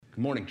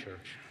Good morning,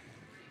 church.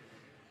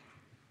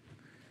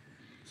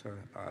 So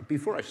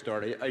before I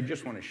start, I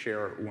just want to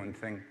share one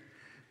thing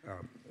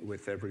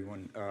with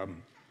everyone. A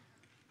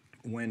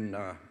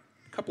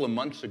couple of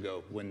months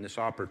ago, when this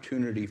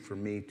opportunity for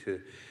me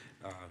to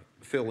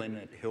fill in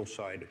at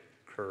Hillside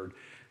occurred,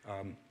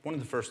 one of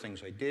the first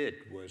things I did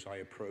was I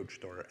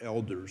approached our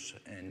elders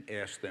and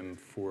asked them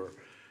for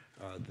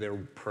their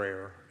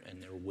prayer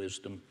and their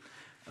wisdom.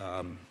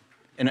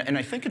 And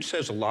I think it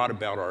says a lot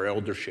about our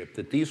eldership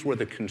that these were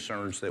the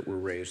concerns that were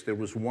raised. There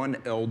was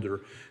one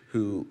elder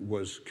who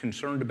was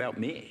concerned about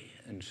me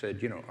and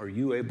said, are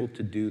you able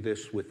to do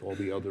this with all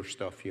the other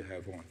stuff you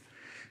have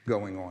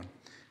going on?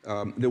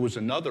 There was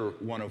another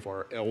one of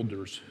our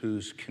elders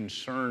whose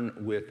concern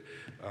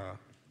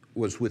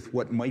was with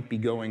what might be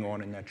going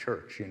on in that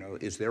church.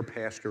 Is their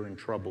pastor in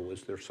trouble?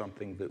 Is there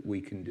something that we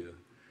can do?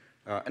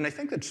 And I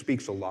think that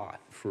speaks a lot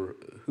for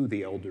who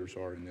the elders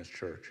are in this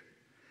church.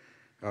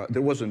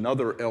 There was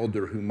another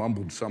elder who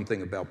mumbled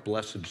something about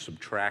blessed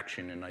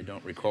subtraction, and I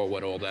don't recall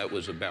what all that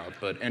was about.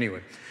 But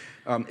anyway,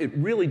 it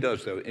really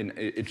does, though, and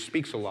it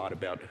speaks a lot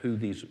about who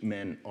these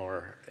men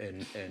are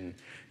and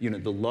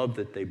the love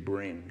that they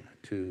bring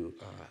to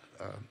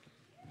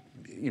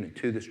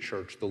to this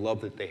church, the love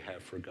that they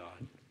have for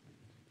God.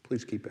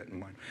 Please keep that in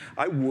mind.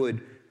 I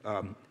would,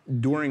 I'll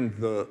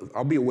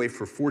be away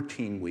for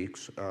 14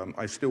 weeks.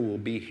 I still will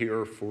be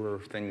here for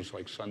things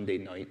like Sunday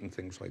night and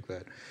things like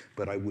that,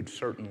 but I would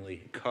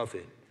certainly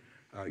covet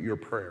your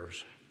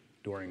prayers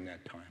during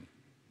that time,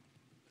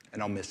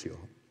 and I'll miss you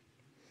all.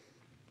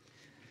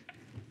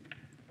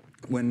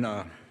 When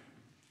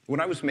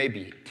I was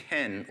maybe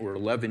 10 or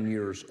 11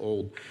 years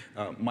old,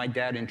 my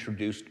dad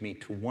introduced me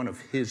to one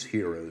of his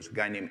heroes, a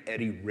guy named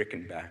Eddie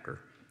Rickenbacker.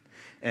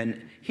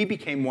 And he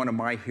became one of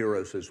my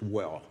heroes as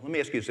well. Let me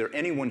ask you, is there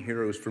anyone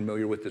here who's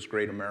familiar with this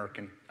great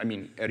American? I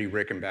mean, Eddie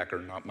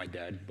Rickenbacker, not my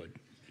dad, but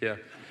yeah.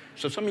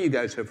 So some of you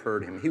guys have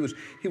heard him. He was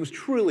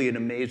truly an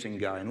amazing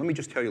guy, and let me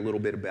just tell you a little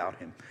bit about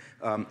him.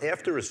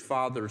 After his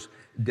father's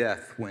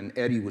death, when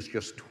Eddie was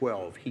just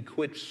 12, he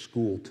quit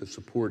school to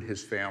support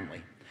his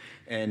family.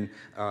 And,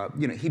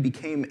 he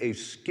became a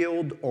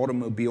skilled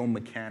automobile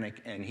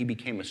mechanic, and he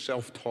became a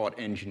self-taught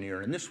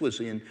engineer. And this was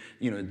in,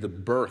 the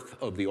birth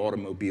of the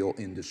automobile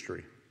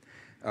industry.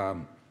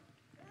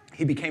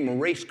 He became a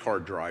race car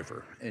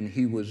driver, and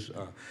he was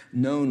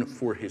known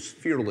for his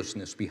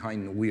fearlessness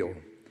behind the wheel.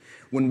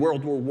 When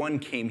World War I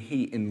came,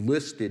 he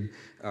enlisted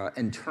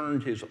and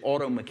turned his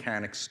auto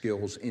mechanic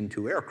skills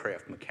into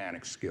aircraft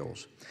mechanic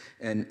skills.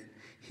 And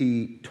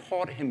he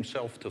taught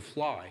himself to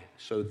fly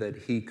so that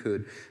he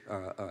could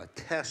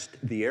test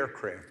the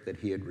aircraft that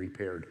he had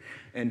repaired.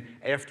 And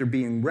after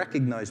being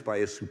recognized by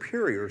his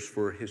superiors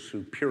for his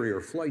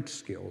superior flight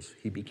skills,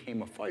 he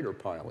became a fighter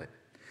pilot.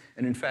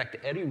 And in fact,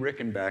 Eddie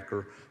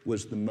Rickenbacker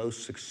was the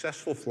most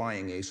successful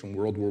flying ace in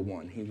World War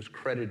I. He was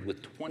credited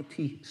with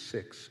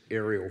 26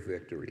 aerial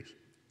victories.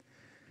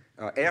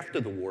 After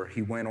the war,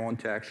 he went on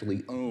to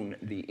actually own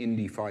the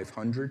Indy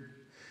 500.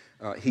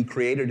 He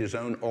created his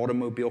own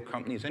automobile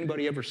company. Has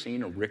anybody ever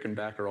seen a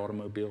Rickenbacker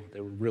automobile? They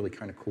were really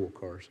kind of cool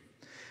cars.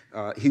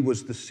 He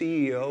was the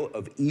CEO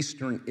of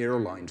Eastern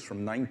Airlines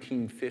from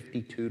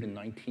 1952 to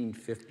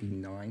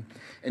 1959.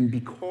 And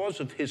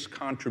because of his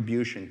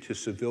contribution to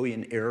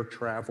civilian air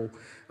travel,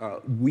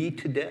 we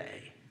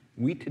today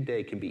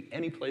can be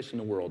any place in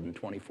the world in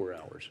 24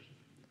 hours.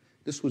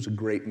 This was a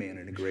great man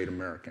and a great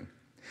American.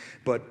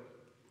 But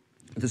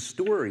the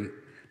story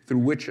through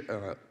which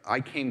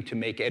I came to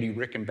make Eddie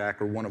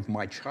Rickenbacker one of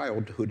my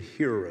childhood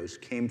heroes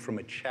came from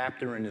a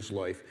chapter in his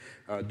life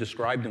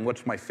described in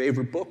what's my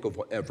favorite book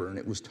ever, and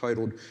it was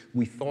titled,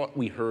 "We Thought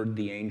We Heard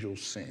the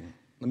Angels Sing."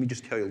 Let me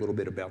just tell you a little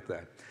bit about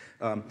that.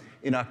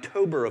 In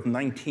October of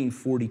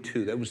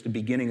 1942, that was the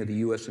beginning of the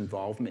U.S.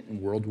 involvement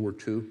in World War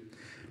II,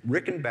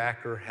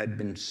 Rickenbacker had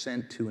been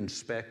sent to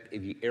inspect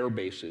the air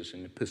bases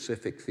in the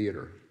Pacific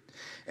Theater.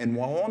 And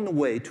while on the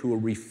way to a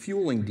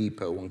refueling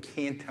depot on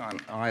Canton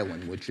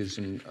Island, which is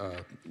in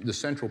the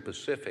Central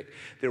Pacific,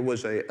 there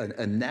was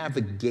a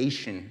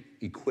navigation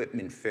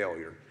equipment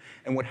failure.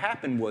 And what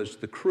happened was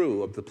the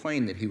crew of the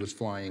plane that he was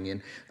flying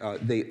in,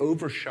 they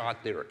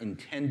overshot their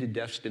intended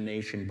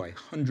destination by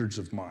hundreds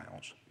of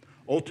miles.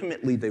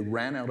 Ultimately, they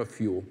ran out of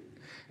fuel.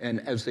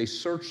 And as they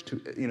searched,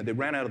 they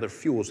ran out of their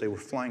fuels. They were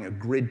flying a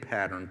grid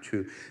pattern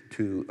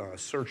to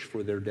search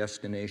for their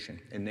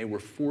destination. And they were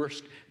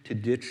forced to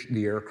ditch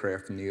the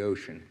aircraft in the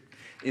ocean.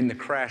 In the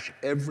crash,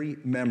 every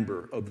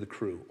member of the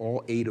crew,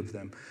 all 8 of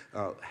them,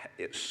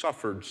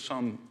 suffered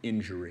some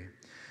injury.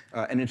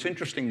 And it's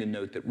interesting to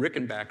note that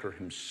Rickenbacker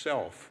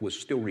himself was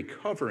still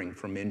recovering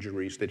from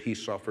injuries that he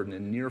suffered in a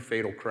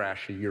near-fatal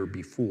crash a year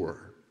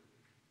before.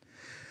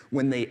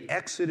 When they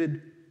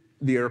exited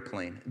the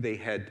airplane, they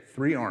had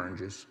 3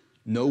 oranges,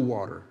 no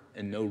water,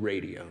 and no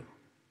radio.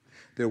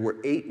 There were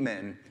 8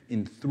 men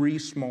in 3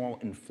 small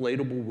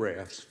inflatable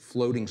rafts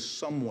floating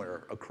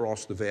somewhere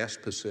across the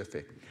vast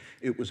Pacific.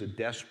 It was a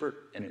desperate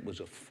and it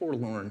was a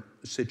forlorn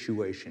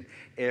situation.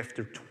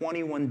 After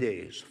 21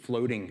 days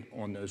floating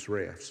on those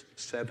rafts,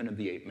 7 of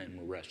the 8 men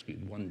were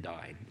rescued. 1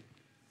 died.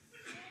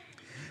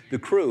 The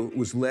crew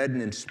was led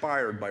and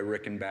inspired by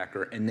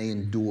Rickenbacker, and they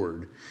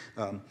endured.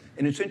 And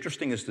it's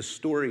interesting as the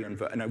story,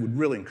 and I would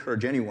really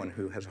encourage anyone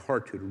who has a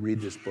heart to read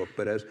this book,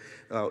 but as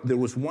there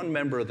was one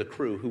member of the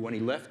crew who, when he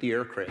left the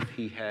aircraft,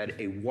 he had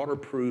a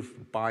waterproof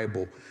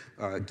Bible,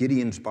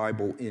 Gideon's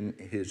Bible, in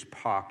his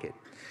pocket.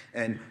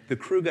 And the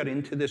crew got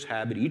into this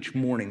habit. Each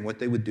morning, what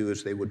they would do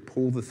is they would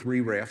pull the 3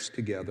 rafts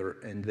together,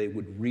 and they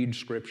would read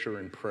Scripture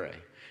and pray.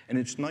 And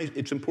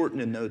it's important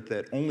to note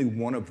that only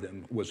one of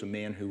them was a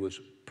man who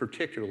was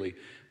particularly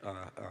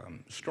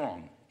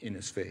strong in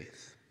his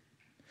faith.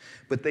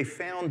 But they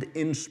found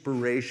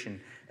inspiration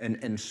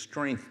and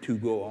strength to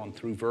go on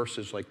through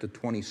verses like the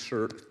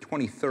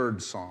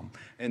 23rd Psalm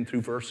and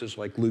through verses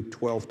like Luke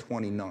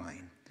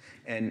 12:29.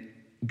 And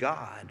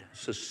God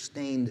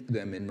sustained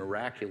them in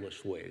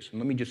miraculous ways. And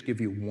let me just give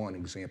you one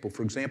example.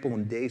 For example,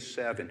 on day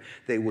 7,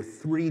 they were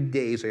 3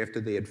 days after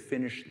they had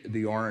finished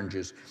the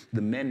oranges.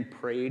 The men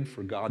prayed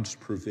for God's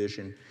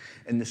provision.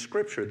 And the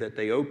scripture that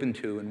they opened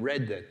to and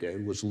read that day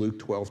was Luke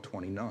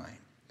 12:29.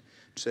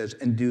 It says,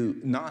 "And do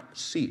not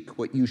seek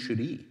what you should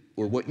eat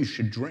or what you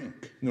should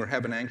drink, nor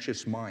have an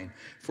anxious mind.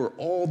 For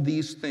all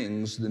these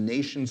things the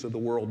nations of the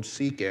world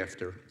seek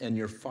after, and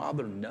your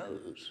Father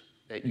knows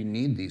that you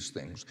need these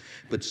things.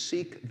 But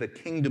seek the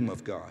kingdom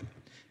of God,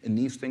 and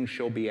these things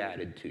shall be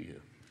added to you."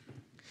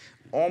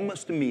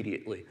 Almost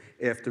immediately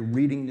after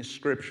reading this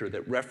scripture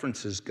that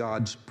references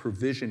God's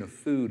provision of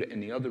food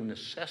and the other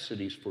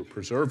necessities for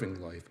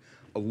preserving life,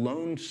 a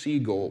lone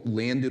seagull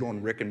landed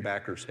on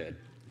Rickenbacker's head.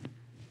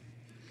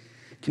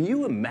 Can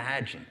you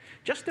imagine?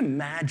 Just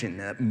imagine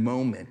that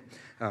moment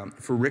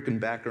for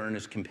Rickenbacker and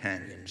his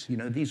companions. You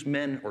know, these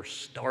men are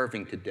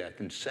starving to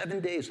death. In 7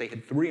 days, they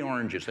had 3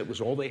 oranges. That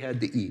was all they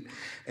had to eat.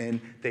 And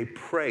they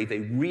pray. They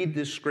read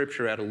this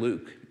scripture out of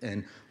Luke.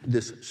 And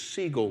this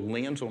seagull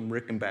lands on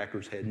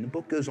Rickenbacker's head. And the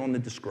book goes on to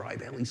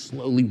describe how he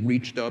slowly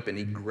reached up and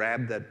he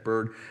grabbed that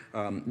bird.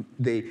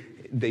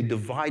 They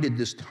divided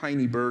this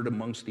tiny bird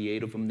amongst the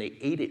 8 of them. They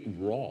ate it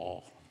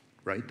raw,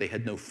 right? They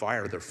had no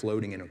fire. They're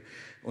floating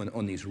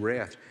on these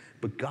rafts.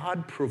 But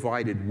God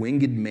provided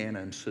winged manna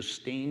and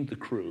sustained the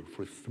crew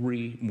for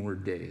 3 more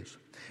days.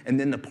 And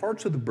then the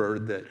parts of the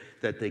bird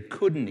that they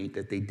couldn't eat,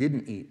 that they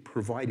didn't eat,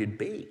 provided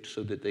bait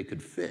so that they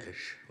could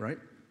fish, right?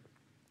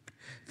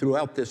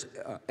 Throughout this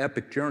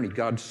epic journey,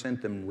 God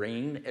sent them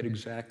rain at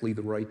exactly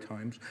the right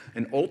times.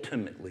 And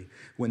ultimately,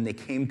 when they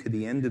came to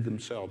the end of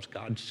themselves,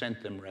 God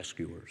sent them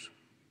rescuers.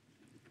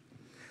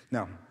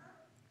 Now,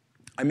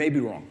 I may be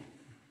wrong,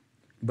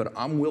 but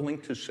I'm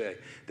willing to say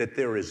that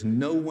there is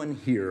no one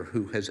here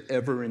who has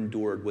ever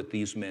endured what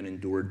these men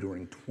endured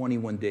during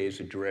 21 days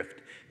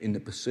adrift in the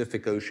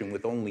Pacific Ocean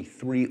with only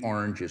 3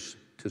 oranges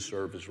to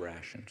serve as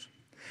rations.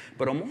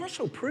 But I'm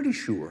also pretty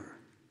sure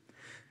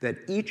that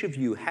each of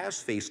you has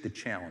faced a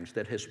challenge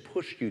that has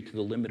pushed you to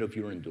the limit of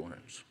your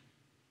endurance.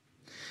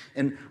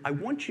 And I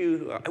want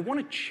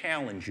to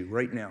challenge you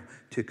right now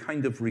to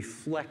kind of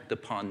reflect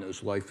upon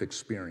those life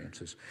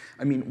experiences.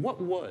 I mean,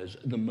 what was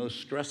the most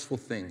stressful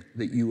thing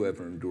that you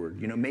ever endured?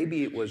 You know,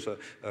 maybe it was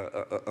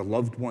a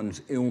loved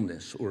one's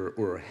illness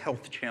or a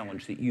health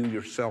challenge that you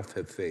yourself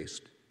have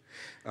faced.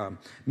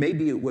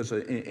 Maybe it was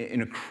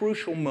in a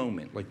crucial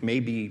moment, like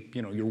maybe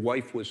your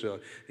wife was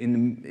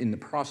in the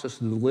process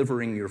of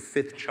delivering your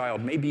 5th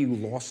child. Maybe you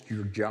lost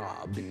your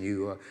job and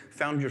you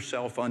found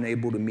yourself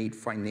unable to meet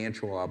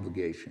financial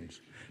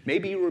obligations.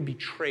 Maybe you were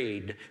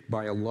betrayed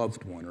by a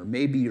loved one, or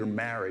maybe your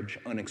marriage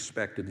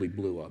unexpectedly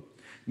blew up.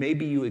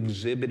 Maybe you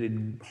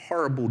exhibited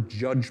horrible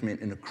judgment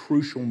in a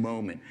crucial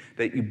moment,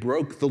 that you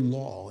broke the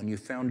law and you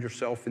found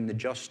yourself in the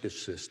justice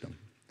system.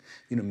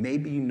 You know,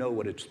 maybe you know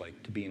what it's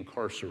like to be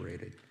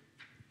incarcerated.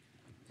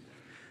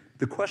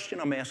 The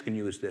question I'm asking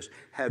you is this: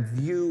 have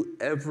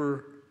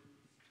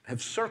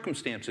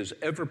circumstances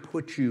ever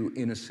put you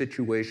in a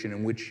situation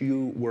in which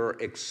you were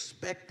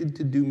expected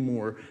to do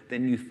more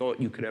than you thought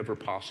you could ever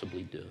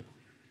possibly do?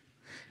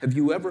 Have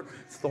you ever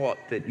thought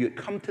that you had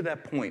come to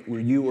that point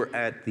where you were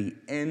at the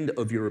end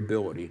of your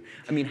ability?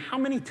 I mean, how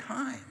many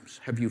times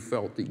have you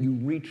felt that you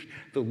reached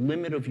the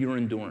limit of your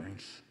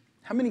endurance?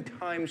 How many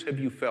times have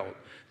you felt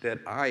that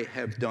I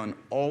have done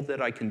all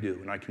that I can do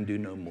and I can do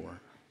no more?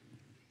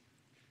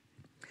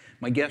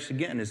 My guess,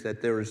 again, is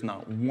that there is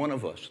not one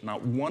of us,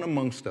 not one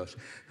amongst us,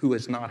 who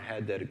has not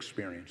had that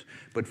experience.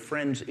 But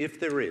friends, if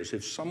there is,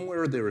 if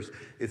somewhere there is,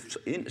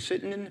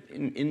 sitting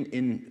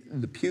in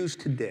the pews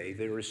today,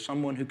 there is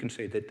someone who can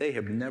say that they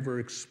have never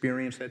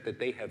experienced that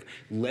they have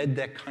led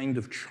that kind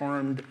of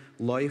charmed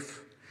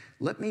life,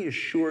 let me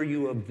assure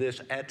you of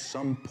this: at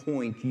some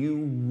point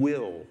you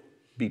will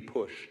be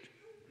pushed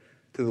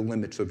to the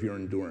limits of your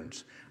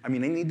endurance. I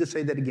mean, I need to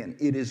say that again.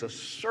 It is a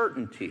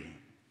certainty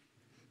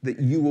that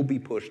you will be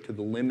pushed to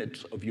the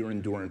limits of your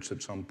endurance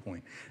at some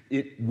point.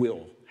 It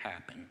will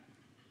happen.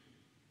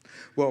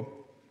 Well,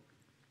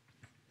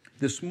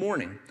 this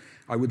morning,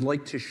 I would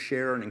like to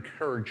share an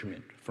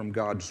encouragement from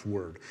God's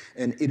Word.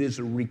 And it is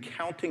a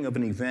recounting of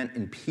an event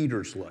in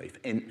Peter's life.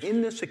 And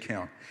in this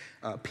account,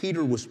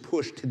 Peter was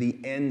pushed to the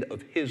end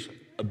of his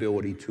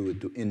ability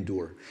to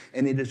endure.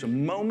 And it is a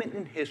moment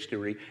in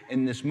history,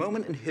 and this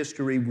moment in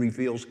history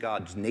reveals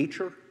God's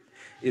nature.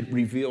 It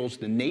reveals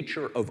the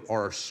nature of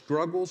our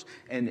struggles,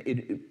 and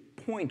it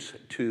points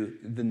to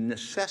the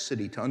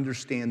necessity to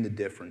understand the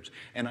difference.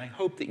 And I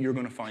hope that you're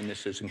going to find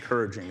this as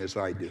encouraging as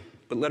I do.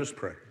 But let us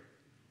pray.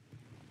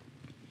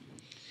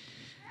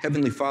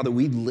 Heavenly Father,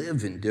 we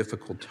live in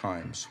difficult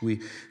times.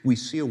 We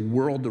see a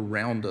world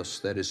around us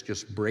that is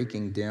just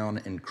breaking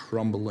down and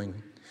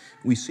crumbling.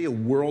 We see a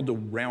world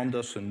around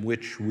us in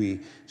which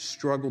we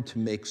struggle to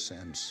make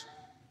sense.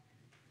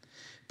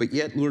 But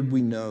yet, Lord,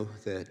 we know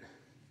that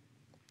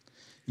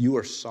you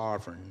are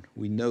sovereign.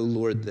 We know,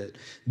 Lord, that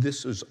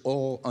this is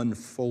all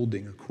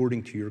unfolding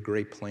according to your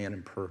great plan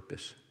and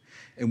purpose.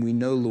 And we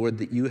know, Lord,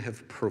 that you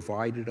have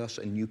provided us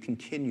and you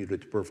continue to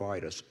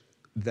provide us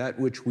that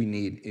which we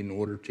need in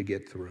order to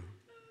get through.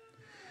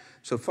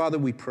 So, Father,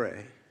 we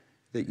pray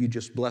that you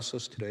just bless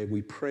us today.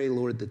 We pray,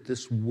 Lord, that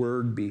this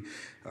word be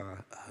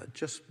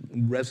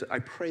I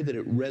pray that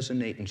it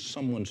resonate in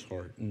someone's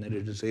heart and that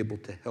it is able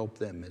to help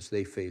them as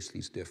they face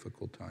these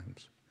difficult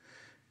times.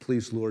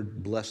 Please,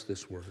 Lord, bless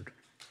this word.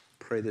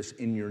 Pray this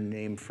in your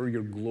name, for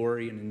your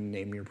glory, and in the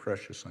name of your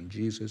precious Son,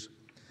 Jesus.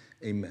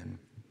 Amen.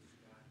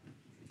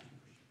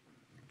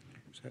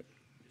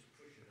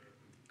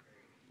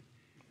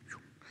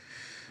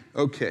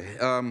 Okay.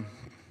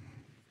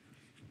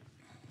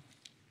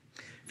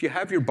 If you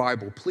have your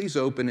Bible, please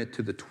open it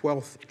to the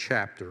 12th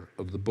chapter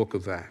of the book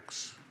of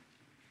Acts.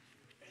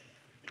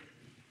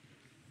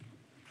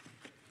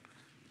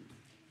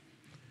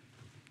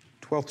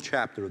 Twelfth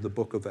chapter of the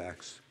book of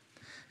Acts.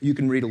 You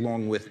can read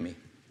along with me.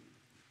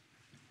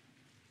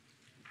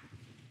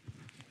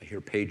 I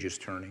hear pages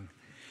turning.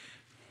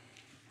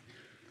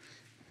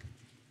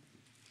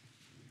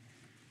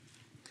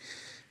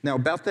 Now,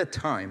 about that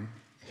time,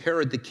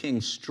 Herod the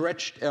king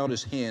stretched out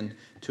his hand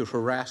to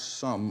harass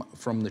some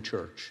from the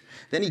church.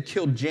 Then he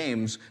killed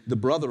James, the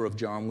brother of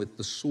John, with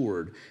the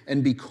sword.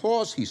 And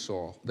because he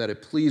saw that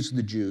it pleased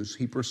the Jews,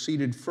 he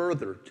proceeded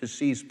further to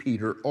seize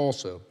Peter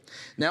also.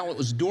 Now it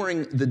was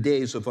during the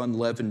days of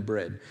unleavened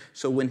bread.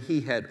 So when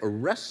he had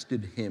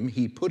arrested him,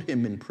 he put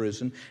him in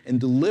prison and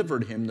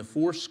delivered him to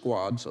 4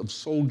 squads of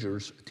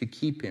soldiers to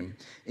keep him,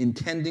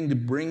 intending to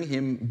bring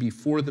him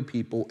before the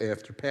people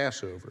after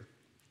Passover.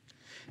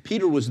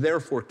 Peter was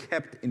therefore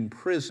kept in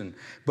prison,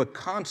 but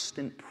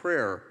constant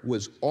prayer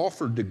was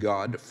offered to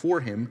God for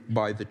him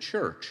by the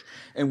church.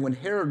 And when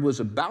Herod was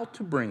about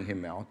to bring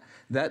him out,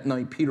 that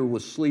night Peter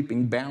was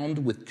sleeping,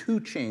 bound with 2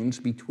 chains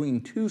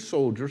between 2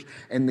 soldiers,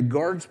 and the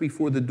guards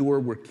before the door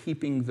were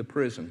keeping the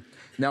prison.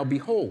 Now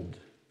behold,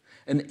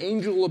 an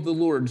angel of the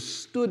Lord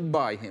stood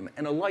by him,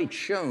 and a light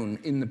shone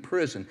in the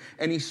prison.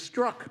 And he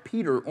struck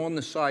Peter on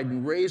the side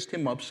and raised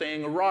him up,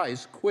 saying,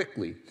 "Arise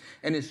quickly."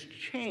 And his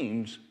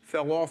chains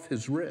fell off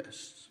his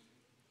wrists,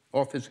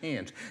 off his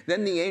hands.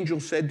 Then the angel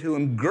said to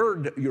him,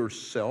 "Gird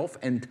yourself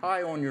and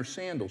tie on your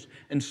sandals."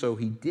 And so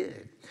he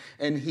did.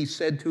 And he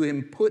said to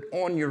him, "Put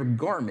on your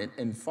garment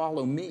and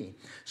follow me."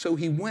 So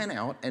he went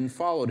out and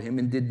followed him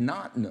and did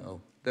not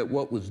know that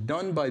what was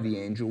done by the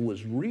angel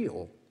was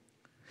real,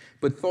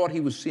 but thought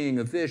he was seeing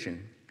a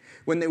vision.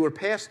 When they were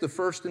past the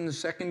first and the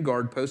second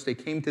guard post, they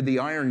came to the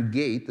iron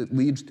gate that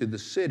leads to the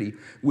city,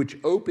 which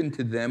opened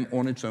to them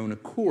on its own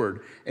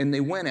accord. And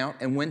they went out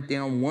and went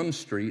down one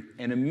street,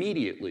 and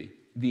immediately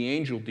the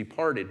angel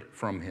departed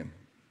from him.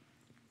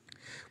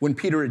 When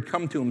Peter had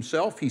come to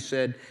himself, he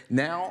said,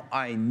 "Now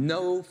I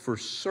know for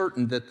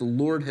certain that the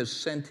Lord has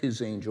sent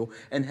his angel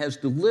and has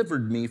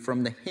delivered me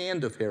from the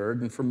hand of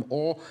Herod and from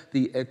all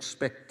the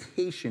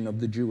expectation of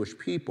the Jewish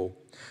people."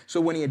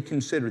 So when he had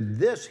considered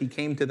this, he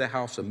came to the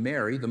house of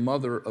Mary, the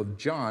mother of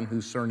John,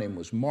 whose surname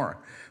was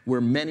Mark,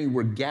 where many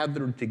were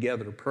gathered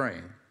together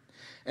praying.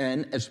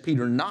 And as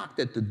Peter knocked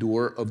at the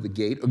door of the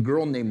gate, a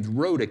girl named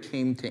Rhoda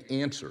came to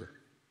answer.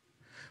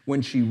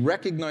 When she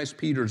recognized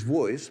Peter's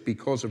voice,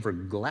 because of her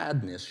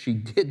gladness, she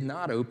did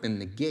not open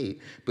the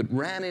gate, but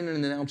ran in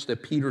and announced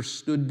that Peter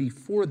stood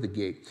before the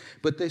gate.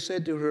 But they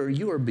said to her,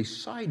 "You are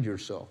beside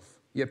yourself."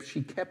 Yet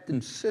she kept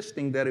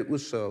insisting that it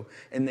was so,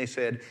 and they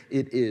said,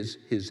 "It is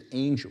his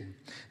angel."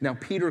 Now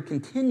Peter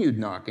continued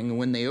knocking, and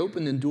when they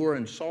opened the door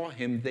and saw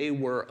him, they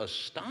were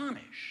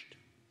astonished.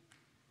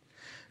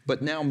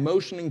 But now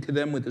motioning to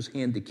them with his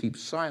hand to keep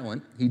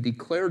silent, he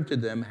declared to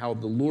them how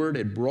the Lord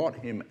had brought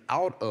him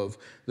out of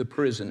the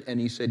prison. And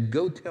he said,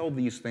 "Go tell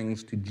these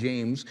things to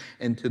James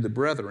and to the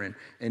brethren."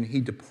 And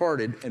he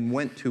departed and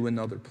went to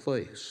another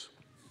place.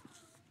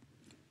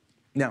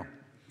 Now,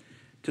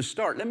 to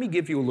start, let me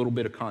give you a little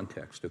bit of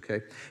context,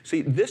 okay?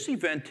 See, this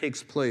event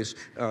takes place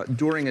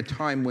during a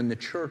time when the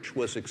church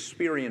was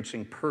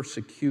experiencing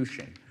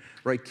persecution.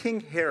 Right? King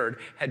Herod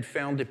had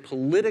found it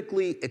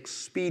politically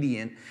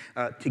expedient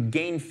to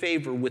gain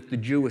favor with the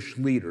Jewish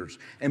leaders.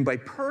 And by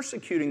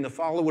persecuting the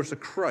followers of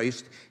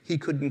Christ, he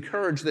could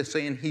encourage the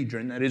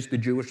Sanhedrin, that is the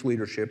Jewish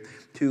leadership,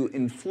 to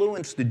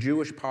influence the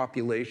Jewish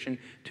population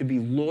to be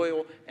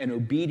loyal and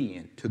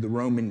obedient to the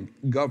Roman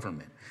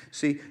government.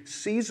 See,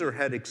 Caesar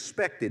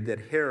expected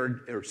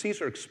Herod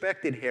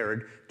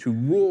to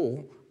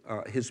rule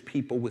his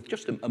people with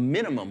just a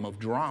minimum of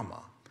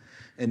drama.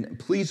 And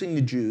pleasing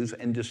the Jews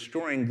and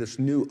destroying this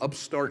new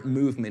upstart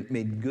movement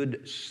made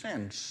good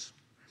sense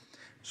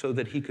so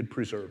that he could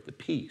preserve the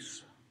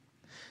peace.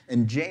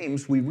 And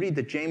James, we read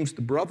that James,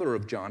 the brother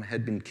of John,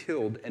 had been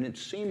killed, and it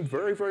seemed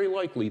very, very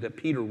likely that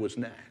Peter was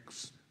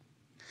next.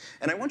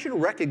 And I want you to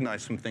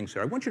recognize some things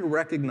here. I want you to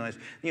recognize,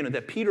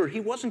 that Peter, he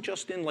wasn't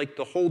just in like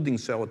the holding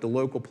cell at the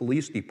local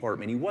police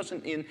department. He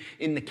wasn't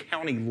in the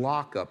county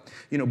lockup.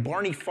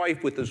 Barney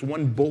Fife with his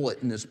one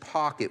bullet in his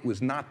pocket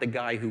was not the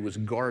guy who was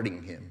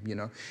guarding him.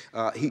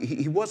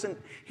 He wasn't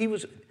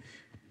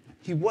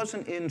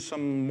in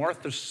some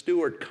Martha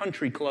Stewart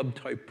country club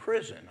type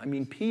prison. I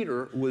mean,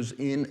 Peter was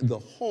in the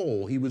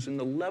hole. He was in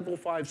the level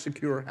 5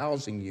 secure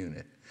housing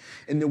unit.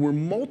 And there were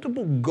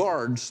multiple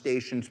guard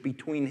stations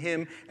between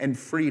him and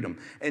freedom.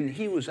 And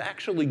he was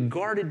actually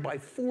guarded by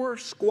 4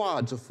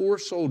 squads of 4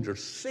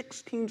 soldiers,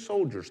 16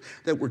 soldiers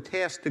that were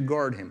tasked to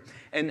guard him.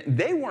 And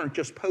they weren't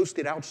just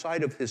posted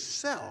outside of his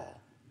cell.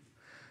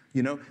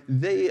 He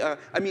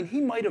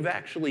might have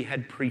actually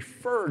had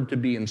preferred to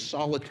be in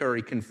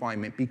solitary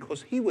confinement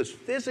because he was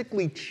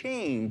physically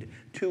chained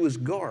to his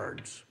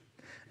guards.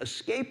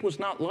 Escape was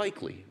not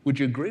likely. Would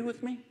you agree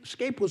with me?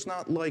 Escape was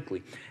not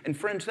likely. And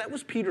friends, that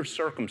was Peter's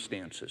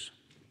circumstances.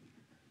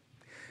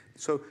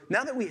 So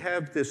now that we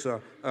have this,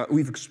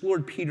 we've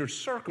explored Peter's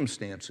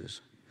circumstances,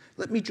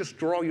 let me just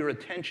draw your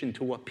attention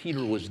to what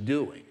Peter was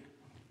doing.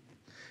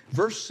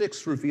 Verse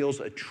 6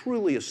 reveals a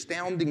truly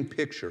astounding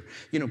picture.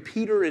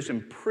 Peter is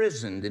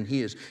imprisoned and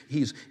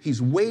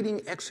he's waiting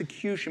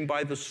execution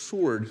by the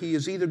sword. He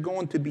is either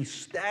going to be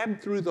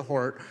stabbed through the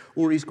heart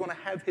or he's going to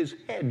have his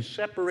head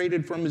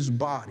separated from his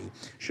body.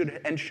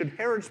 Should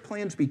Herod's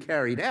plans be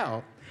carried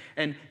out,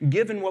 and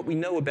given what we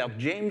know about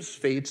James'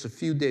 fates a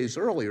few days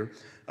earlier,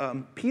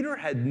 Peter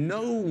had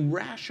no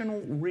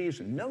rational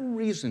reason, no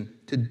reason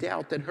to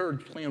doubt that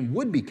Herod's plan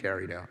would be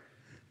carried out.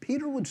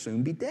 Peter would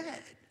soon be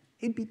dead.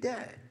 He'd be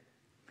dead.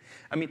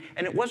 And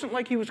it wasn't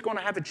like he was going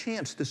to have a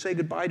chance to say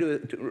goodbye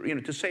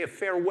to say a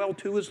farewell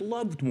to his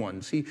loved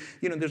ones.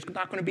 There's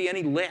not going to be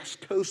any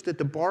last toast at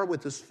the bar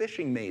with his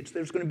fishing mates.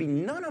 There's going to be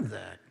none of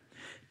that.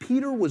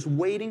 Peter was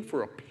waiting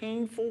for a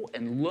painful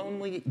and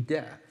lonely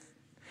death.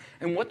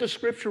 And what does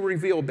Scripture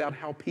reveal about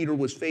how Peter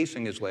was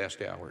facing his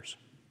last hours?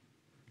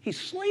 He's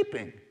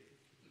sleeping.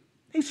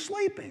 He's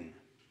sleeping.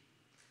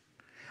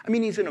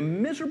 He's in a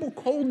miserable,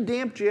 cold,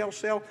 damp jail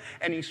cell,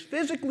 and he's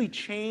physically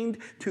chained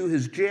to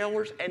his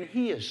jailers, and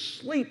he is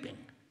sleeping.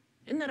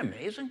 Isn't that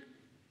amazing?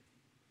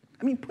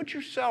 Put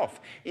yourself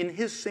in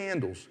his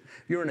sandals.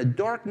 You're in a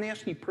dark,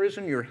 nasty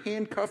prison. You're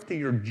handcuffed to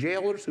your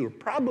jailers who are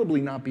probably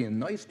not being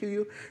nice to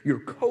you. Your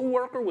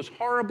coworker was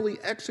horribly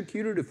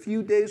executed a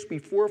few days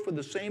before for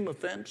the same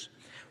offense.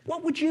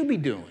 What would you be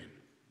doing?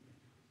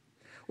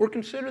 Or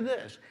consider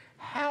this.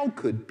 How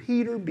could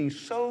Peter be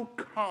so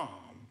calm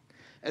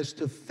as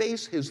to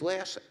face his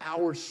last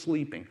hours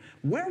sleeping?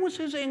 Where was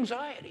his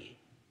anxiety?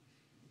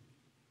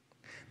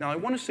 Now, I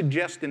want to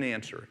suggest an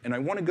answer, and I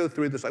want to go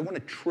through this. I want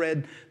to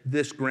tread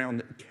this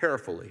ground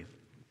carefully.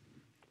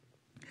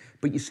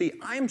 But you see,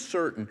 I'm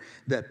certain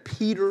that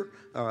Peter,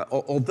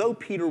 although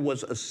Peter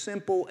was a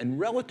simple and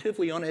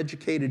relatively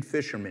uneducated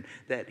fisherman,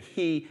 that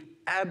he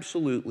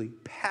absolutely,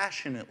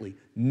 passionately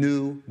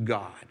knew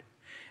God.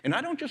 And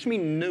I don't just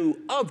mean knew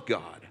of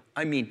God.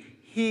 I mean,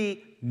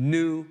 he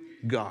knew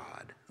God.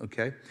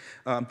 Okay,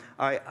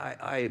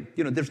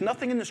 there's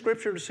nothing in the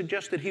Scripture to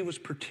suggest that he was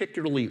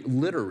particularly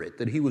literate,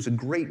 that he was a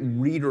great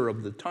reader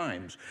of the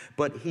times,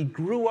 but he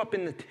grew up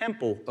in the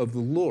temple of the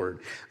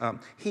Lord.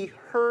 He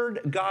heard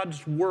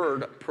God's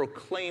word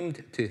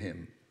proclaimed to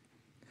him.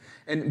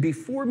 And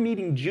before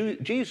meeting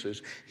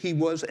Jesus, he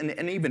was,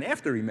 and even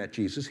after he met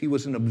Jesus, he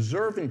was an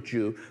observant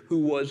Jew who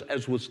was,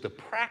 as was the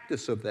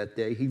practice of that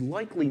day, he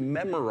likely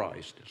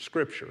memorized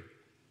Scripture.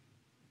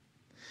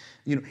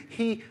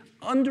 He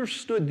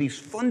understood these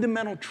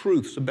fundamental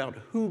truths about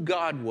who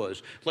God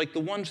was, like the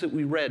ones that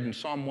we read in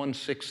Psalm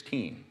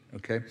 116,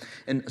 okay?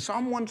 And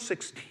Psalm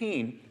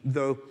 116,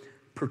 though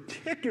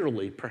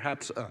particularly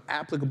perhaps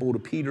applicable to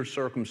Peter's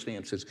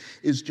circumstances,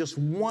 is just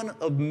one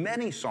of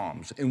many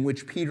psalms in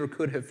which Peter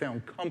could have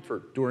found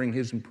comfort during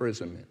his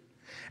imprisonment.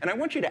 And I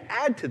want you to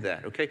add to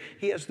that, okay?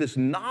 He has this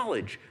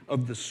knowledge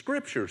of the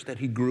Scriptures that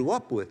he grew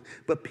up with.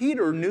 But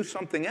Peter knew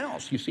something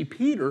else. You see,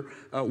 Peter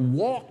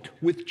walked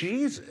with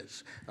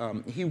Jesus.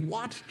 He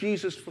watched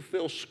Jesus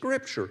fulfill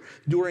Scripture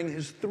during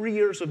his 3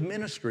 years of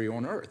ministry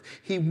on earth.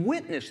 He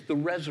witnessed the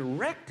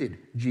resurrected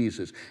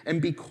Jesus.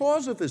 And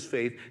because of his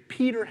faith,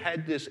 Peter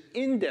had this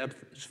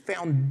in-depth,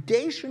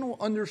 foundational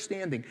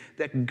understanding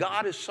that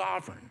God is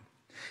sovereign.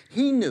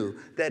 He knew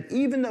that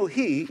even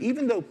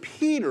though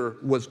Peter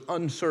was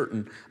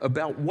uncertain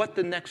about what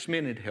the next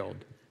minute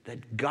held,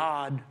 that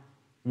God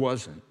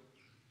wasn't.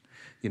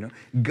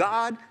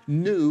 God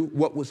knew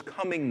what was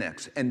coming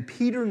next, and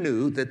Peter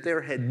knew that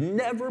there had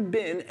never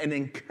been an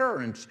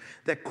occurrence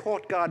that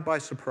caught God by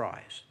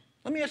surprise.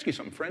 Let me ask you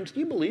something, friends. Do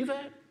you believe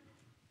that?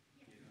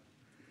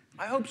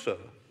 I hope so.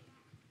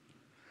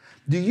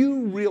 Do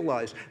you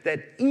realize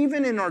that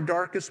even in our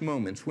darkest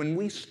moments, when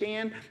we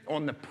stand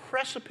on the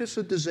precipice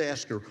of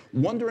disaster,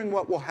 wondering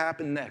what will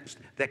happen next,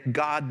 that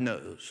God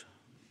knows?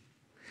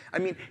 I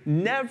mean,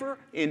 never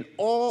in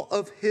all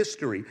of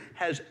history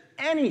has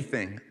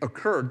anything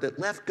occurred that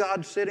left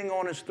God sitting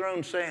on his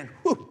throne saying,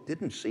 whew,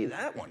 didn't see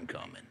that one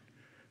coming.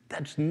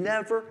 That's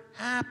never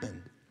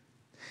happened.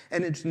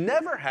 And it's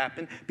never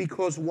happened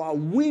because while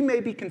we may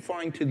be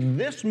confined to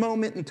this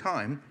moment in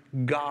time,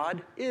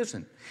 God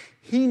isn't.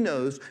 He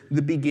knows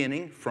the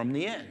beginning from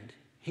the end.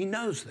 He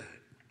knows that.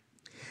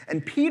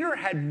 And Peter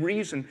had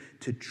reason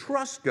to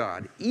trust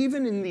God,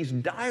 even in these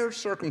dire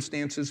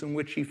circumstances in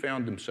which he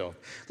found himself.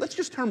 Let's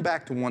just turn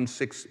back to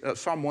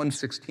Psalm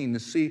 116 to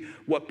see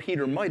what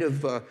Peter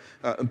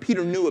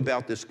Peter knew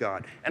about this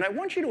God. And I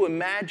want you to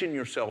imagine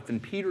yourself in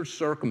Peter's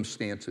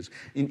circumstances,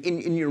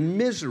 in your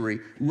misery.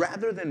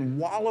 Rather than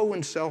wallow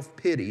in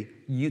self-pity,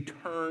 you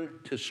turn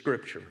to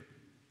Scripture.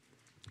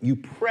 You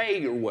pray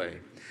your way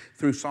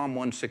through Psalm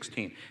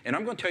 116. And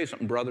I'm going to tell you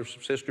something, brothers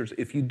and sisters,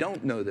 if you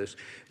don't know this,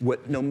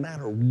 no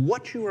matter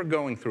what you are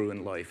going through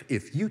in life,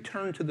 if you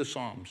turn to the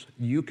Psalms,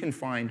 you can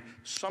find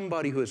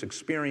somebody who has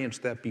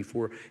experienced that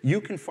before. You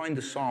can find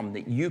a psalm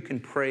that you can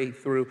pray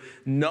through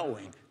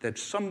knowing that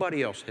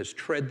somebody else has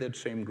tread that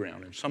same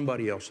ground and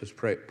somebody else has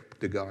prayed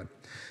to God.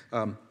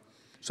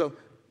 So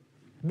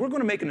we're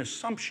going to make an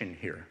assumption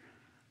here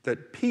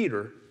that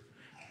Peter,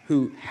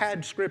 who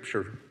had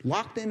Scripture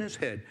locked in his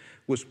head,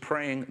 was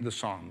praying the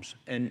Psalms.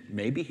 And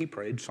maybe he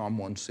prayed Psalm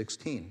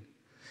 116.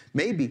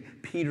 Maybe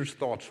Peter's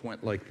thoughts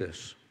went like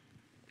this.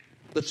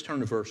 Let's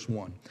turn to verse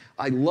 1.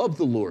 I love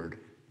the Lord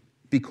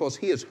because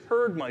he has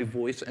heard my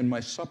voice and my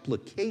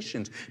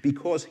supplications,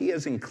 because he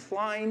has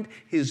inclined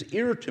his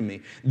ear to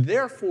me.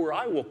 Therefore,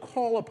 I will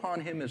call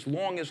upon him as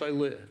long as I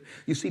live.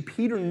 You see,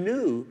 Peter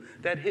knew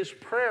that his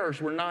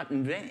prayers were not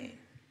in vain.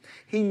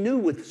 He knew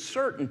with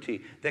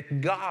certainty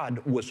that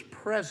God was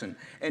present,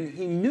 and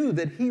he knew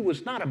that he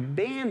was not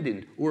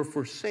abandoned or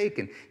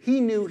forsaken. He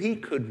knew he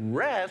could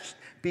rest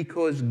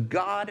because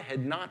God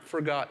had not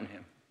forgotten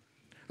him.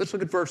 Let's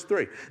look at verse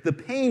 3. The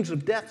pains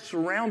of death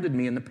surrounded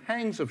me, and the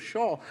pangs of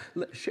Sheol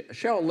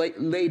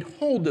laid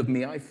hold of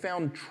me. I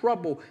found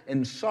trouble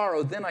and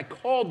sorrow. Then I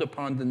called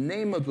upon the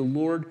name of the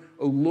Lord.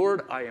 O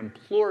Lord, I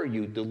implore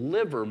you,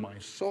 deliver my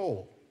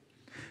soul.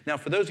 Now,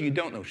 for those of you who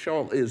don't know,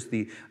 Sheol is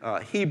the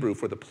Hebrew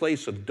for the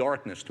place of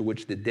darkness to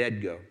which the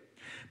dead go.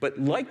 But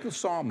like the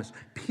psalmist,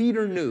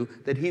 Peter knew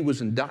that he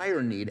was in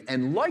dire need.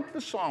 And like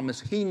the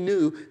psalmist, he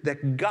knew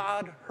that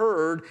God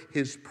heard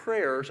his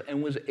prayers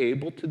and was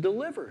able to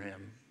deliver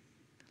him.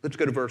 Let's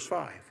go to verse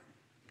 5.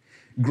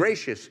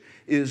 Gracious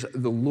is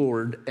the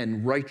Lord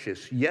and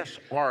righteous. Yes,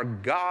 our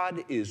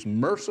God is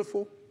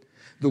merciful.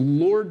 The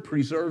Lord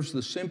preserves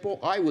the simple.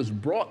 I was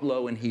brought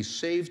low, and he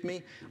saved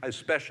me. I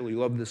especially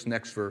love this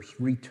next verse.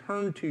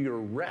 Return to your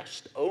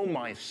rest, O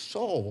my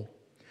soul,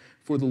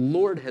 for the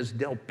Lord has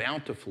dealt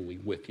bountifully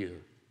with you.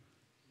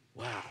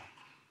 Wow.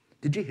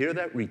 Did you hear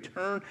that?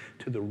 Return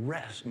to the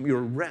rest,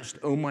 your rest,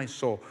 O my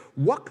soul.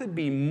 What could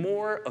be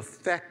more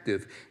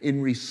effective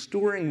in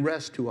restoring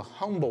rest to a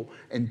humble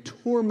and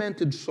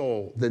tormented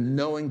soul than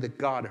knowing that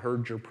God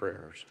heard your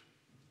prayers?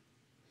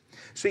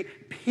 See,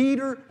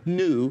 Peter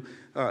knew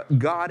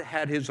God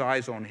had his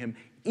eyes on him,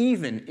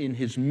 even in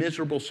his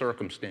miserable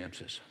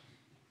circumstances.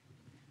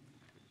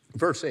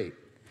 Verse 8,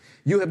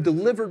 you have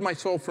delivered my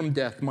soul from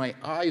death, my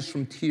eyes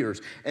from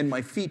tears, and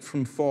my feet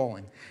from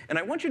falling. And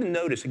I want you to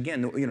notice,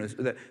 again,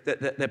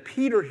 that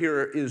Peter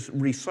here is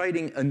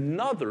reciting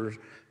another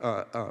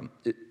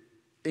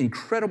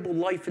incredible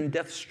life and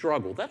death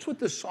struggle. That's what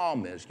this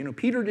psalm is. You know,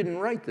 Peter didn't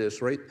write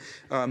this, right?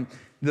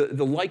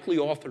 The likely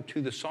author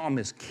to the psalm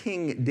is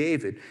King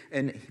David.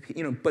 And,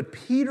 but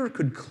Peter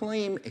could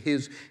claim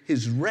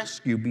his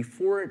rescue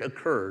before it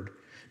occurred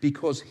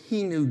because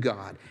he knew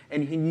God,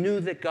 and he knew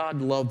that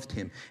God loved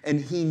him. And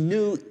he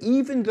knew,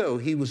 even though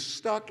he was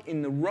stuck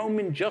in the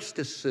Roman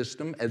justice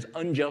system, as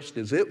unjust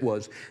as it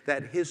was,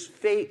 that his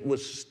fate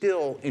was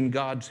still in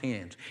God's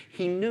hands.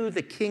 He knew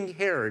that King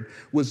Herod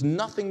was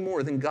nothing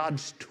more than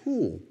God's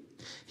tool.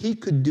 He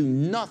could do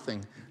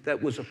nothing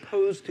that was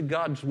opposed to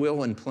God's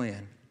will and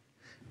plan.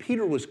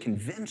 Peter was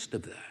convinced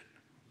of that.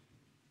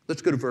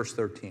 Let's go to verse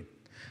 13.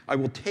 I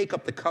will take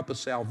up the cup of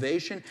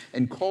salvation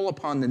and call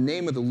upon the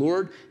name of the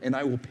Lord, and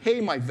I will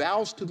pay my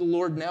vows to the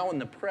Lord now in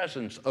the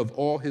presence of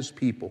all his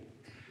people.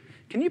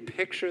 Can you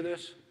picture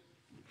this?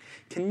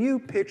 Can you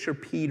picture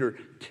Peter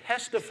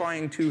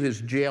testifying to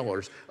his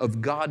jailers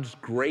of God's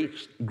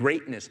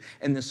greatness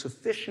and the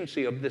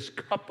sufficiency of this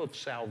cup of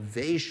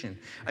salvation?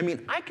 I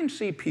mean, I can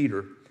see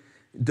Peter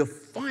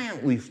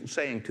defiantly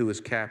saying to his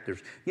captors,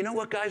 you know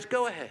what, guys,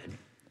 go ahead.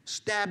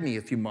 Stab me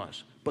if you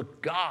must,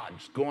 but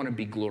God's going to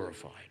be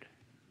glorified.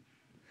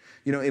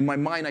 You know, in my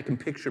mind, I can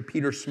picture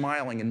Peter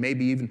smiling and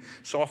maybe even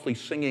softly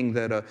singing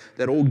that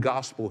old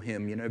gospel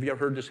hymn. You know, have you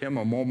ever heard this hymn?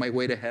 I'm on my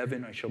way to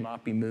heaven, I shall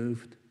not be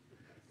moved.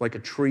 Like a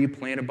tree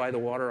planted by the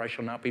water, I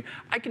shall not be.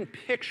 I can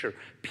picture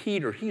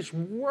Peter. He's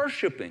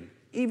worshiping,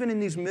 even in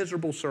these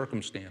miserable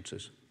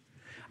circumstances.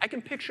 I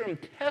can picture him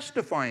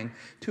testifying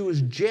to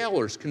his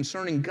jailers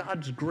concerning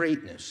God's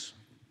greatness.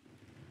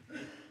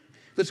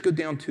 Let's go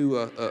down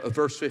to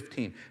verse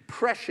 15.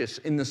 Precious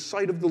in the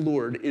sight of the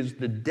Lord is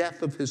the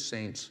death of his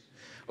saints.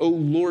 O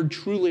Lord,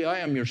 truly I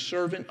am your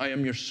servant. I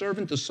am your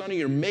servant, the son of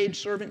your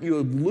maidservant. You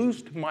have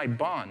loosed my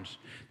bonds.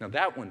 Now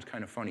that one's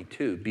kind of funny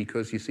too,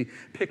 because you see,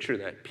 picture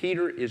that.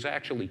 Peter is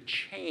actually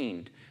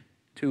chained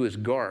to his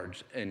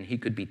guards, and he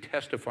could be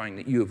testifying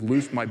that you have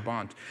loosed my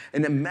bonds.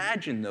 And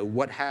imagine, though,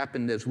 what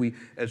happened as we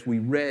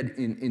read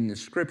in the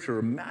scripture.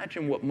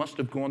 Imagine what must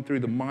have gone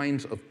through the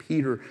minds of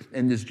Peter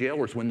and his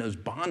jailers when those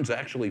bonds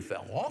actually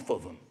fell off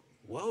of him.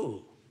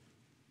 Whoa.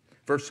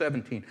 Verse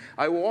 17,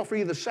 I will offer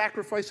you the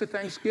sacrifice of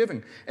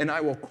thanksgiving, and I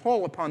will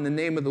call upon the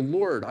name of the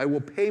Lord. I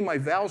will pay my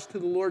vows to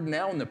the Lord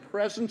now in the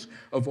presence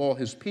of all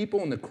his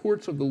people in the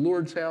courts of the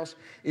Lord's house,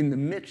 in the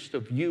midst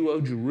of you,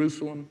 O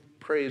Jerusalem.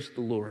 Praise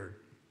the Lord.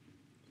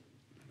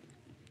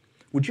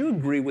 Would you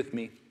agree with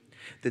me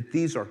that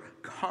these are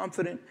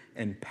confident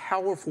and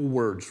powerful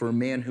words for a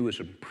man who is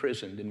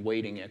imprisoned and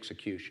waiting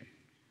execution?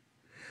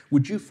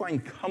 Would you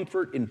find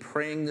comfort in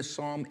praying this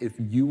psalm if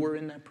you were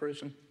in that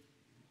prison?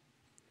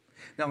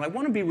 Now, I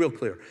want to be real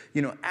clear.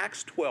 You know,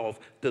 Acts 12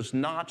 does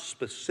not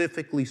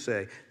specifically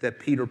say that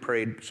Peter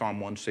prayed Psalm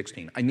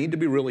 116. I need to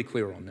be really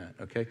clear on that,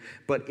 okay?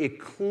 But it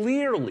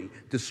clearly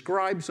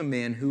describes a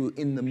man who,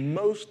 in the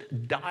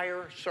most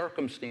dire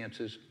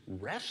circumstances,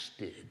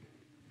 rested.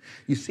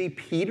 You see,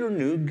 Peter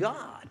knew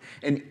God,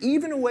 and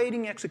even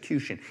awaiting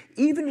execution,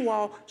 even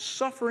while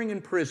suffering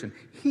in prison,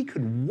 he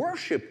could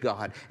worship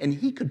God, and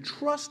he could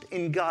trust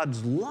in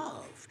God's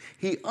love.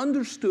 He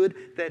understood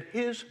that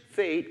his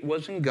fate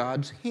was in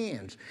God's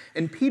hands.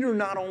 And Peter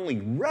not only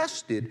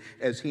rested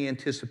as he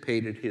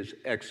anticipated his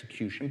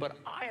execution, but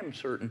I am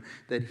certain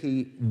that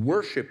he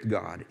worshiped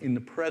God in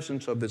the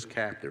presence of his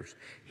captors.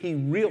 He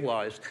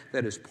realized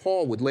that, as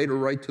Paul would later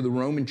write to the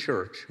Roman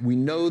church, we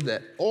know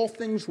that all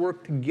things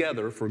work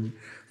together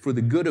for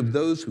the good of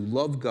those who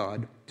love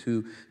God,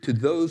 to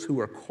those who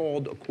are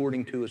called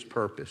according to his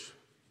purpose.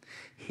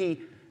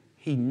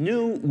 He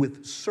knew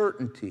with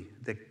certainty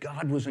that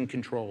God was in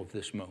control of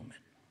this moment.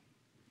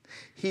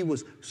 He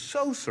was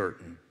so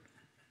certain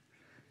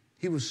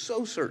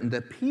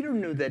that Peter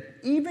knew that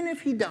even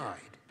if he died,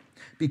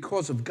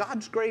 because of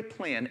God's great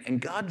plan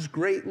and God's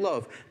great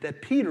love,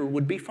 that Peter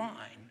would be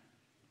fine.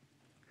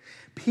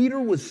 Peter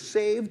was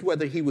saved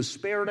whether he was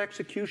spared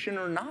execution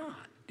or not.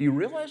 Do you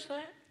realize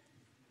that?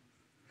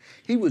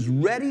 He was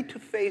ready to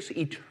face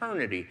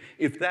eternity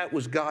if that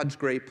was God's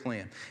great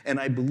plan. And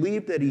I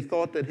believe that he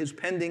thought that his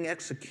pending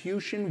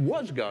execution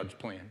was God's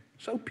plan.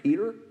 So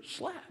Peter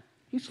slept.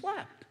 He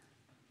slept.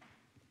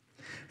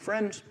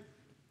 Friends,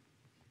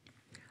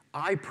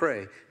 I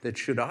pray that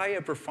should I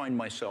ever find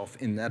myself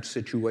in that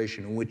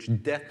situation in which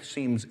death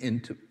seems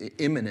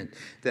imminent,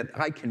 that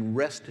I can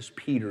rest as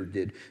Peter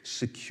did,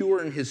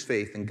 secure in his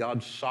faith in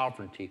God's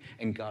sovereignty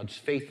and God's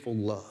faithful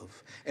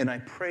love. And I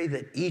pray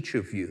that each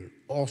of you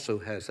also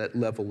has that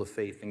level of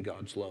faith in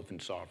God's love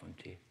and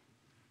sovereignty.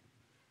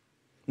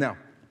 Now,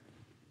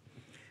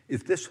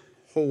 if this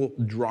whole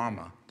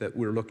drama that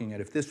we're looking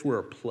at, if this were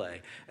a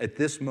play, at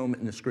this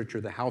moment in the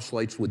scripture, the house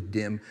lights would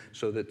dim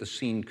so that the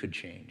scene could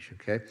change,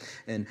 okay?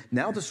 And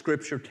now the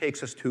scripture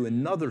takes us to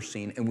another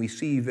scene, and we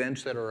see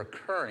events that are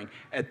occurring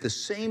at the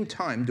same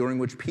time during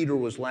which Peter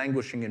was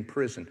languishing in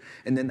prison.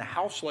 And then the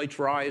house lights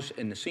rise,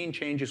 and the scene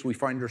changes. We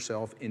find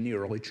ourselves in the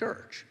early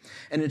church.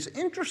 And it's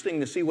interesting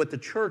to see what the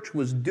church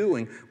was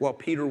doing while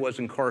Peter was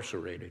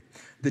incarcerated.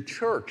 The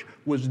church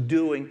was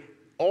doing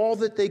all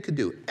that they could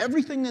do,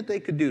 everything that they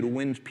could do to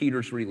win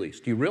Peter's release.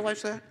 Do you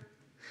realize that?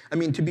 I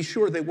mean, to be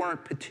sure, they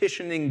weren't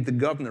petitioning the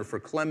governor for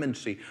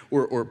clemency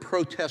or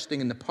protesting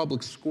in the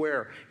public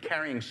square,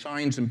 carrying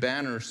signs and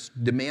banners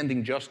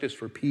demanding justice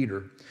for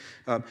Peter.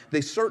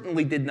 They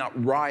certainly did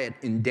not riot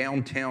in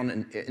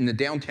the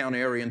downtown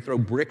area and throw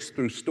bricks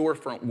through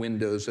storefront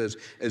windows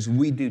as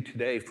we do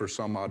today for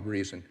some odd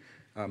reason.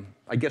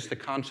 I guess the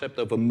concept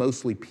of a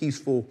mostly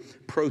peaceful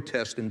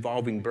protest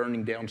involving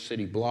burning down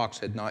city blocks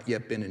had not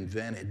yet been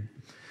invented.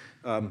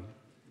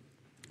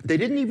 They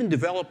didn't even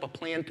develop a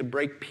plan to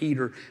break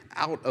Peter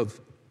out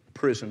of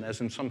prison, as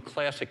in some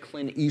classic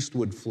Clint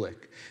Eastwood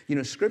flick. You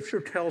know,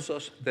 Scripture tells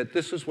us that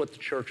this is what the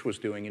church was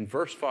doing. In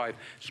verse 5,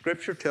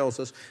 Scripture tells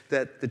us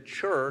that the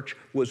church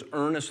was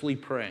earnestly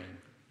praying.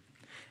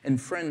 And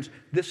friends,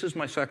 this is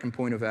my second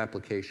point of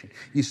application.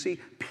 You see,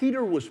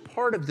 Peter was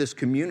part of this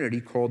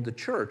community called the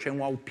church. And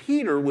while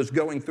Peter was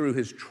going through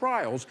his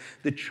trials,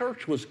 the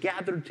church was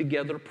gathered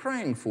together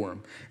praying for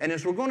him. And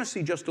as we're going to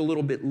see just a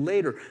little bit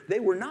later, they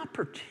were not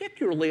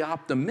particularly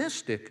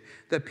optimistic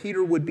that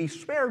Peter would be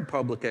spared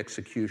public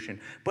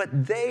execution,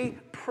 but they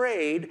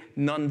prayed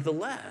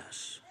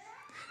nonetheless.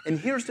 And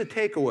here's the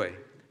takeaway.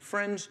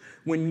 Friends,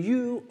 when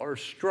you are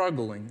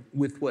struggling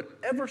with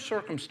whatever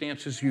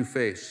circumstances you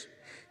face,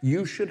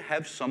 you should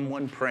have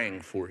someone praying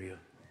for you.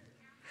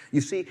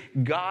 You see,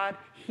 God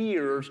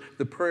hears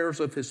the prayers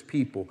of his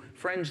people.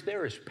 Friends,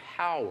 there is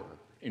power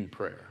in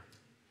prayer.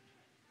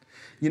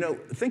 You know,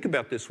 think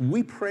about this.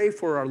 We pray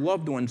for our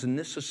loved ones in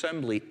this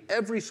assembly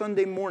every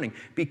Sunday morning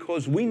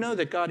because we know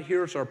that God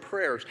hears our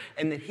prayers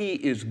and that he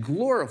is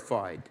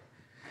glorified.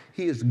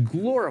 He is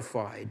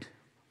glorified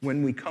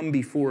when we come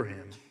before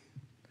him,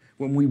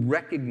 when we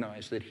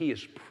recognize that he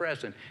is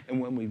present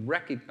and when we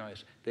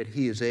recognize that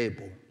he is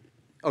able.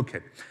 Okay,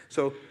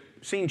 so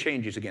scene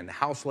changes again. The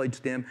house lights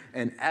dim,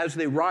 and as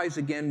they rise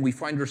again, we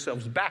find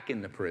ourselves back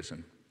in the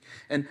prison.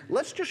 And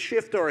let's just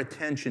shift our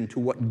attention to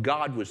what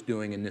God was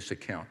doing in this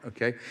account,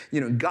 okay?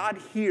 You know, God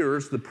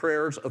hears the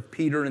prayers of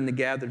Peter and the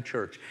gathered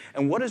church.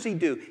 And what does he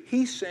do?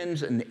 He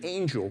sends an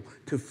angel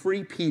to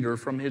free Peter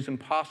from his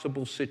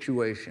impossible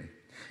situation.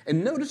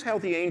 And notice how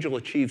the angel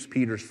achieves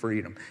Peter's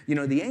freedom. You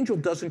know, the angel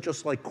doesn't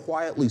just like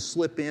quietly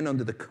slip in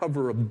under the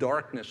cover of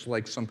darkness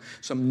like some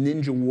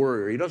ninja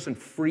warrior. He doesn't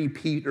free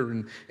Peter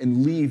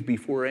and leave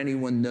before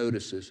anyone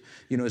notices,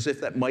 you know, as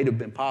if that might have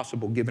been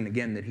possible given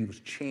again that he was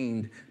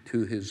chained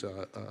to his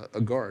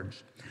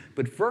guards.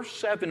 But verse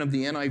 7 of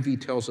the NIV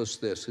tells us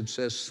this. It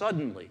says,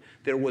 suddenly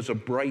there was a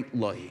bright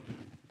light.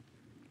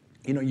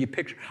 You know,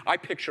 I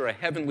picture a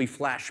heavenly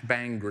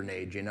flashbang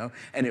grenade, you know,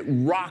 and it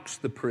rocks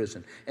the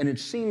prison. And it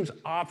seems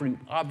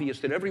obvious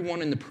that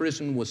everyone in the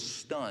prison was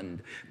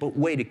stunned. But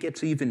wait, it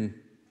gets even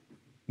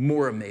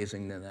more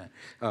amazing than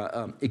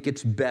that. It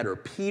gets better.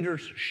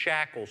 Peter's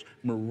shackles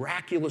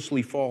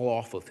miraculously fall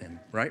off of him,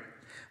 right?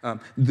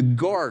 The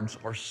guards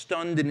are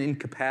stunned and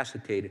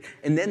incapacitated.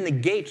 And then the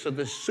gates of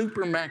the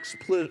supermax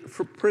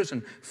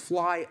prison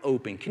fly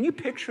open. Can you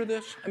picture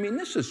this? I mean,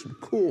 this is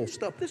cool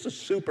stuff. This is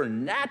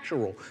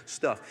supernatural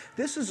stuff.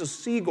 This is a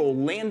seagull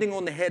landing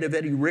on the head of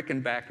Eddie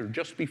Rickenbacker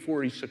just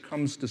before he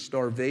succumbs to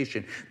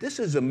starvation. This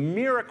is a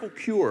miracle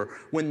cure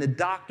when the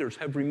doctors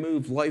have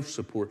removed life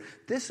support.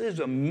 This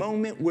is a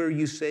moment where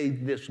you say,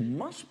 this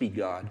must be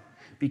God,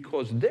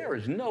 because there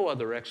is no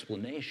other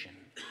explanation.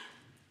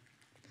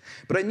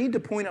 But I need to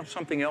point out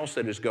something else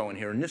that is going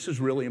here, and this is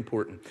really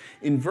important.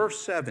 In verse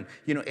 7,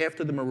 you know,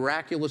 after the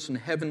miraculous and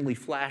heavenly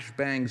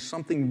flashbangs,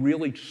 something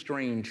really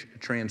strange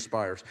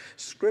transpires.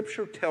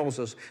 Scripture tells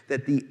us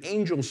that the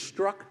angel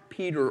struck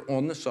Peter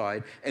on the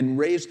side and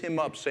raised him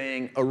up,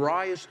 saying,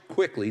 arise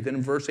quickly. Then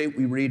in verse 8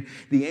 we read,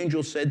 the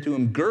angel said to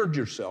him, gird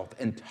yourself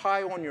and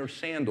tie on your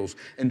sandals.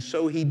 And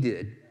so he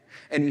did.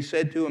 And he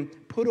said to him,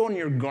 put on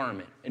your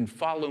garment and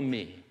follow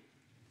me.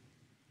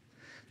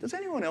 Does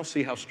anyone else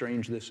see how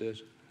strange this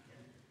is?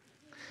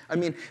 I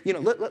mean, you know,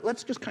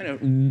 let's just kind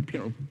of, you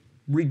know,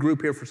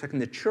 regroup here for a second.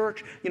 The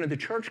church, you know, the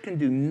church can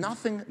do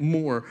nothing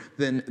more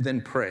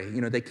than pray.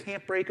 You know, they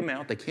can't break him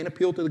out. They can't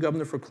appeal to the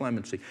governor for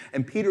clemency.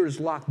 And Peter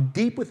is locked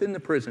deep within the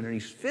prison, and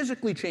he's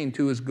physically chained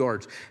to his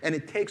guards. And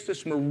it takes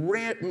this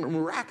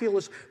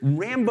miraculous,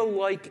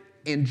 Rambo-like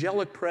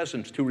angelic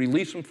presence to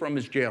release him from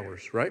his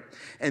jailers, right?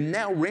 And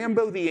now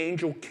Rambo the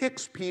angel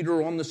kicks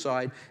Peter on the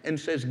side and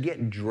says,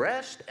 get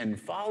dressed and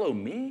follow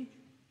me.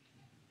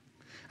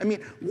 I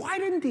mean, why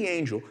didn't the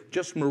angel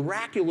just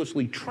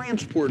miraculously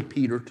transport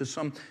Peter to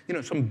some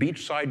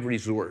beachside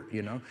resort,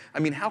 you know? I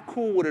mean, how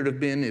cool would it have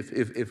been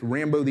if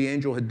Rambo the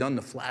angel had done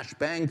the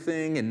flashbang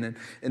thing, and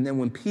then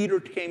when Peter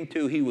came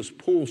to, he was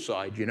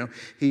poolside, you know?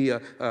 He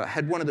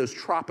had one of those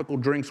tropical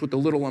drinks with the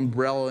little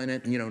umbrella in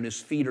it, and, you know, and his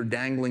feet are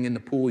dangling in the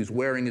pool. He's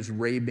wearing his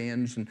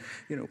Ray-Bans, and,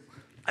 you know,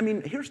 I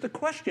mean, here's the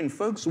question,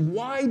 folks.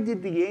 Why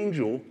did the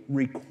angel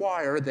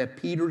require that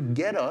Peter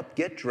get up,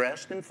 get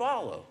dressed, and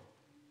follow?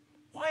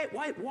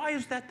 Why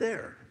is that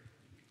there?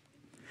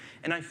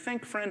 And I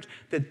think, friends,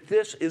 that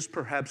this is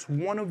perhaps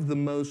one of the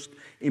most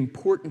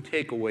important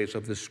takeaways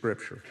of this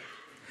scripture.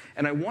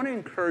 And I want to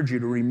encourage you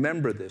to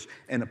remember this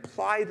and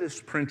apply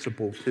this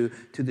principle to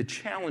the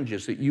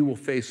challenges that you will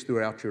face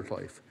throughout your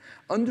life.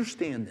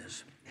 Understand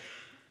this.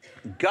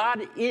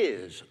 God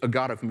is a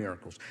God of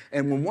miracles.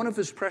 And when one of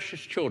his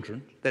precious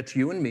children, that's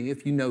you and me,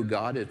 if you know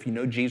God, if you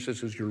know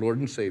Jesus as your Lord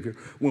and Savior,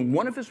 when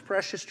one of his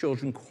precious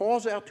children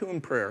calls out to him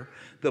in prayer,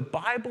 the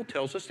Bible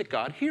tells us that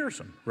God hears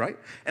them, right?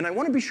 And I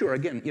want to be sure,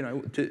 again, you know,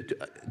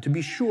 to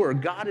be sure,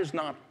 God is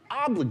not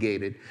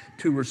obligated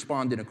to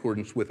respond in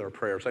accordance with our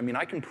prayers. I mean,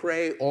 I can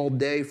pray all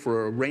day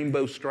for a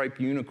rainbow-striped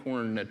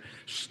unicorn that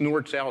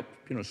snorts out,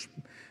 you know,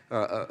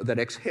 that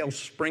exhales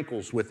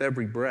sprinkles with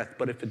every breath.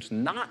 But if it's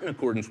not in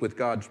accordance with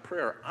God's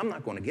prayer, I'm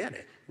not going to get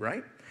it,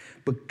 right?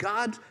 But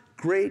God's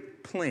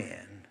great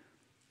plan,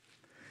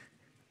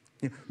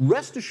 you know,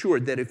 rest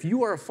assured that if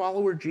you are a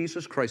follower of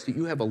Jesus Christ, that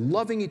you have a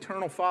loving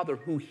eternal Father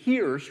who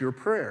hears your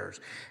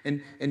prayers.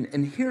 And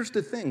here's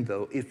the thing,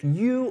 though. If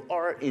you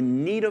are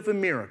in need of a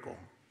miracle,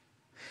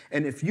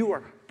 and if you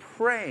are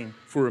praying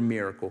for a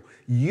miracle,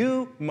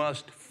 you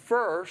must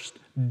first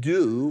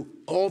do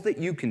all that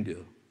you can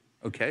do.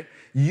 Okay?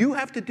 You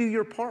have to do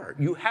your part.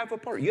 You have a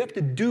part. You have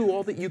to do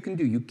all that you can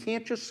do. You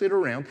can't just sit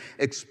around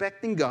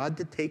expecting God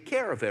to take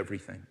care of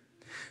everything.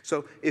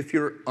 So if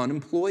you're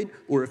unemployed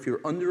or if you're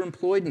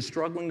underemployed and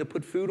struggling to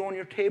put food on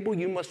your table,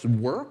 you must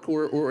work,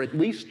 or at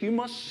least you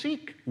must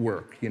seek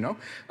work, you know.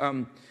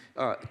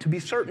 To be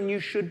certain, you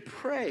should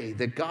pray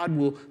that God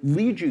will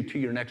lead you to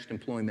your next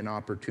employment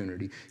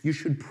opportunity. You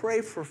should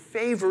pray for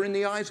favor in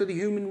the eyes of the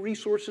human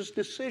resources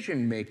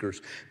decision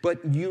makers, but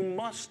you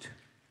must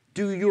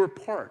do your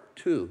part,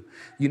 too.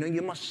 You know,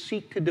 you must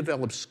seek to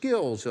develop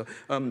skills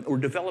or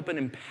develop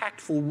an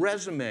impactful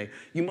resume.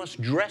 You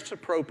must dress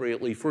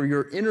appropriately for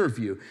your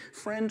interview.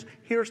 Friends,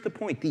 here's the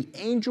point. The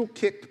angel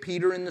kicked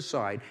Peter in the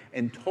side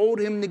and told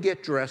him to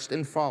get dressed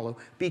and follow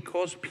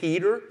because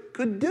Peter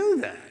could do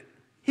that.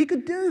 He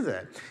could do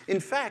that. In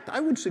fact, I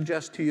would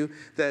suggest to you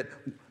that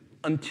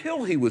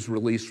until he was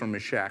released from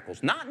his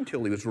shackles, not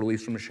until he was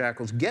released from his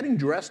shackles, getting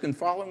dressed and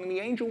following the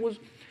angel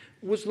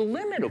was the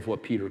limit of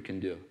what Peter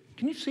can do.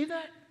 Can you see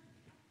that?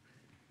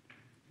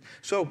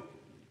 So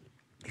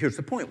here's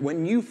the point.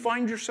 When you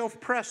find yourself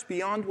pressed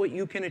beyond what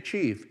you can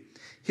achieve,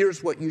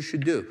 here's what you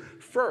should do.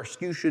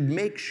 First, you should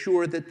make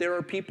sure that there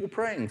are people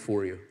praying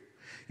for you.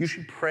 You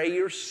should pray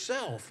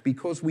yourself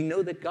because we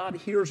know that God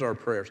hears our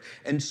prayers.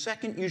 And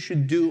second, you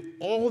should do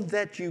all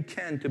that you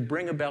can to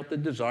bring about the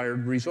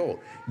desired result.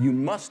 You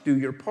must do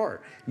your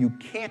part. You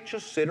can't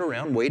just sit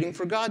around waiting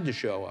for God to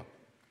show up.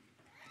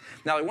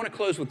 Now, I want to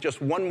close with just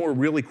one more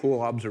really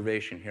cool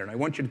observation here, and I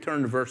want you to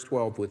turn to verse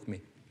 12 with me.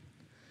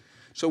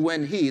 So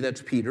when he,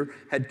 that's Peter,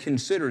 had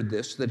considered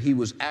this, that he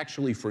was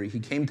actually free, he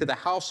came to the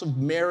house of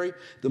Mary,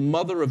 the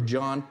mother of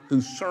John,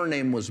 whose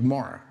surname was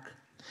Mark,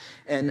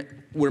 and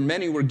where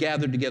many were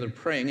gathered together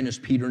praying. And as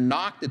Peter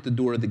knocked at the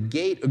door of the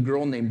gate, a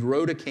girl named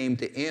Rhoda came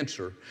to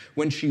answer.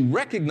 When she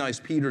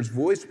recognized Peter's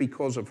voice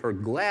because of her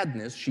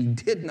gladness, she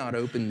did not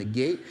open the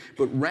gate,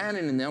 but ran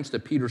and announced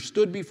that Peter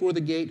stood before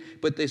the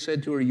gate. But they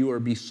said to her, "You are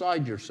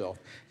beside yourself."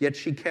 Yet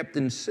she kept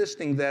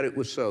insisting that it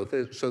was so.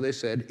 So they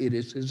said, "It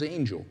is his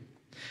angel."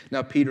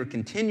 Now Peter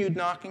continued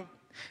knocking,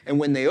 and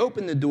when they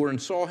opened the door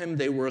and saw him,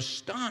 they were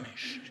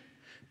astonished.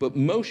 But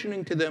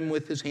motioning to them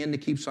with his hand to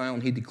keep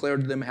silent, he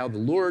declared to them how the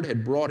Lord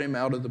had brought him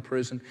out of the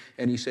prison.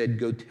 And he said,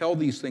 "Go tell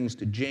these things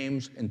to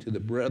James and to the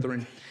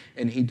brethren."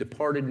 And he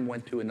departed and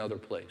went to another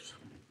place.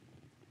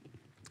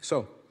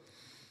 So,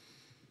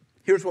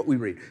 here's what we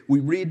read.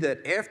 We read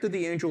that after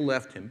the angel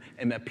left him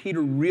and that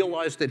Peter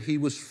realized that he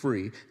was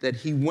free, that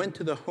he went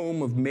to the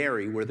home of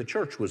Mary where the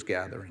church was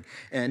gathering.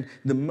 And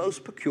the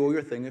most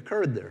peculiar thing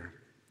occurred there.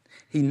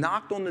 He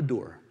knocked on the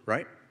door,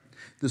 right?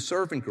 The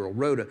servant girl,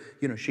 Rhoda,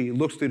 she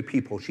looks through the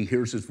peephole, she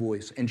hears his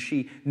voice, and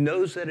she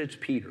knows that it's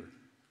Peter,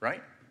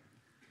 right?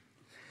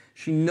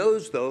 She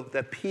knows, though,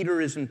 that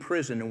Peter is in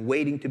prison and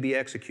waiting to be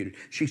executed.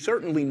 She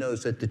certainly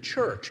knows that the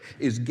church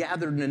is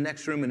gathered in the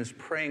next room and is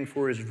praying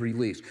for his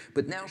release.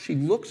 But now she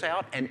looks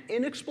out, and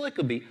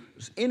inexplicably,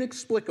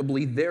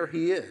 there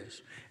he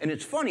is. And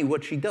it's funny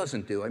what she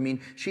doesn't do. I mean,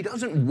 she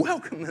doesn't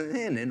welcome him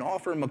in and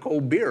offer him a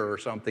cold beer or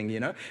something, you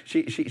know.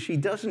 She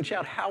doesn't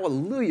shout,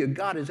 "Hallelujah,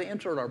 God has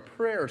answered our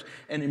prayers,"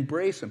 and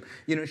embrace him.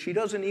 You know, she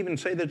doesn't even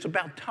say that it's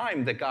about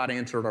time that God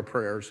answered our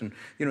prayers, and,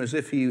 as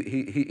if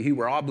he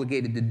were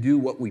obligated to do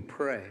what we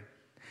pray.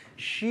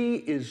 She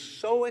is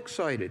so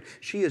excited,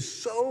 she is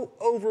so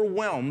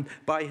overwhelmed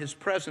by his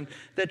presence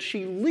that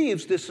she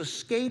leaves this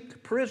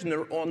escaped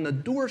prisoner on the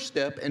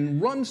doorstep and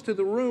runs to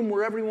the room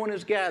where everyone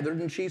is gathered,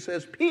 and she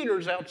says,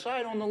 "Peter's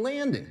outside on the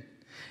landing."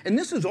 And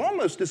this is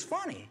almost as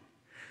funny.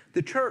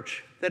 The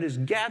church that is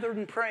gathered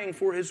and praying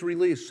for his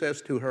release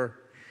says to her,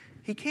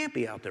 "He can't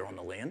be out there on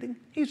the landing.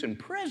 He's in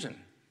prison.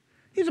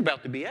 He's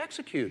about to be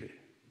executed."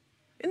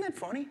 Isn't that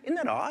funny? Isn't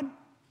that odd?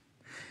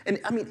 And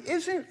I mean,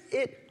 isn't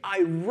it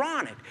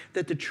ironic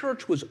that the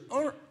church was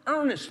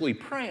earnestly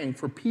praying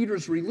for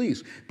Peter's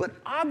release, but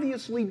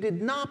obviously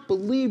did not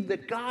believe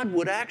that God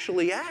would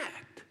actually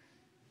act?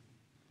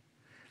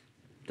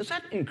 Does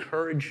that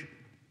encourage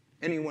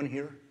anyone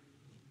here?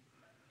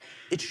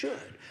 It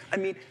should. I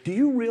mean, do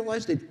you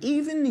realize that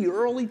even the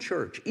early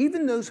church,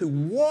 even those who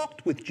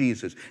walked with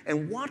Jesus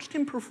and watched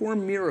him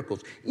perform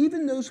miracles,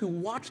 even those who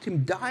watched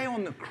him die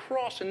on the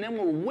cross and then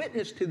were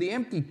witness to the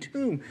empty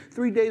tomb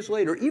 3 days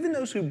later, even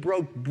those who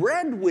broke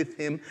bread with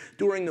him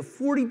during the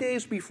 40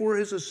 days before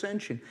his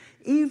ascension,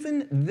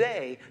 even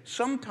they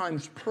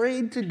sometimes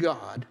prayed to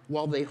God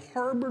while they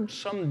harbored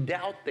some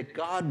doubt that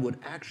God would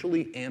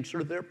actually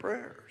answer their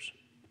prayers.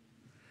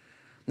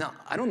 Now,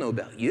 I don't know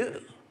about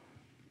you,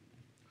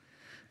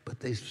 but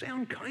they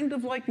sound kind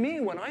of like me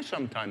when I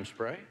sometimes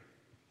pray.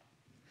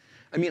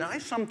 I mean, I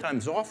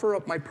sometimes offer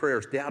up my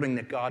prayers doubting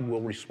that God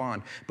will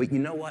respond. But you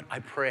know what? I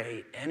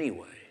pray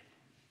anyway.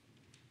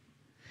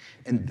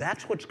 And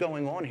that's what's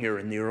going on here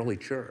in the early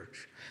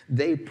church.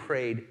 They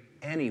prayed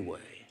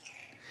anyway.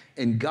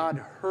 And God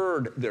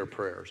heard their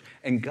prayers.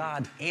 And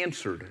God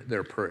answered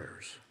their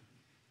prayers.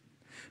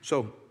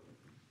 So,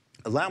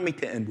 allow me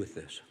to end with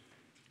this.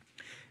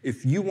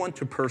 If you want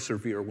to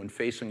persevere when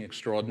facing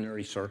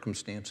extraordinary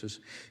circumstances,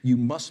 you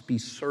must be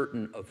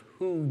certain of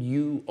who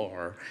you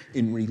are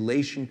in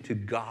relation to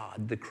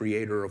God, the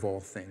creator of all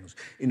things.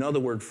 In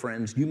other words,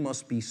 friends, you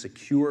must be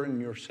secure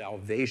in your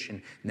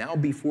salvation now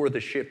before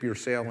the ship you're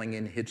sailing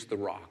in hits the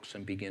rocks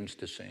and begins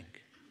to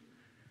sink.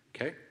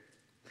 Okay?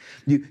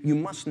 You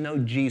must know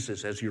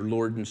Jesus as your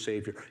Lord and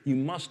Savior. You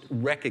must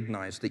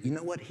recognize that, you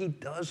know what, he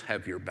does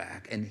have your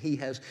back, and he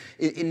has,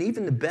 in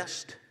even the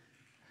best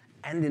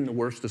and in the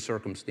worst of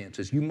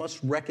circumstances, you must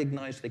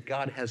recognize that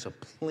God has a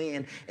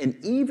plan, and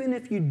even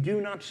if you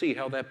do not see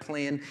how that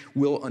plan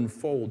will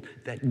unfold,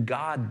 that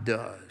God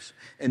does.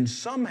 And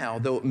somehow,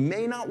 though it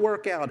may not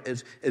work out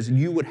as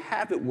you would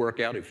have it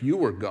work out if you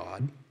were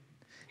God,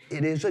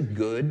 it is a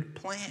good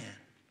plan.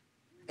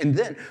 And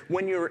then,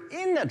 when you're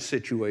in that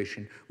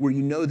situation where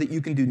you know that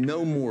you can do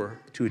no more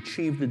to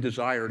achieve the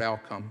desired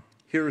outcome,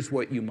 here's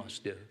what you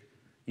must do.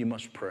 You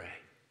must pray.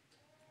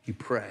 You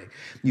pray.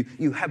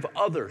 You have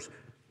others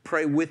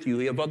pray with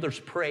you. You have others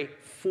pray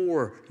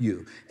for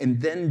you.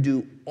 And then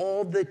do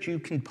all that you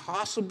can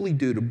possibly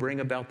do to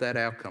bring about that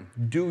outcome.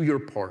 Do your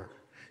part.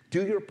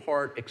 Do your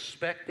part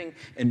expecting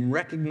and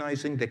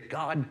recognizing that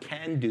God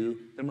can do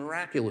the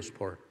miraculous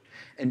part.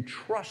 And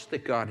trust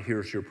that God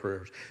hears your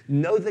prayers.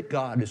 Know that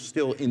God is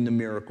still in the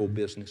miracle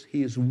business.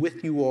 He is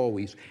with you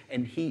always,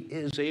 and he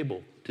is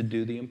able to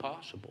do the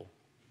impossible.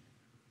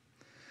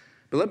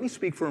 But let me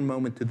speak for a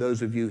moment to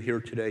those of you here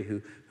today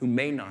who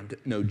may not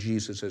know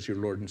Jesus as your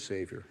Lord and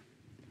Savior.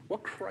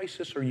 What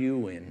crisis are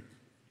you in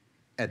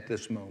at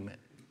this moment?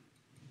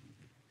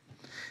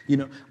 You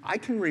know, I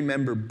can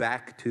remember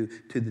back to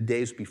the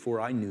days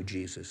before I knew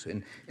Jesus.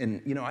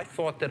 And you know, I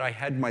thought that I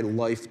had my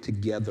life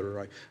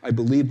together. I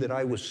believed that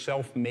I was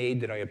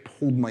self-made, that I had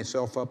pulled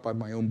myself up by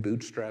my own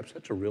bootstraps.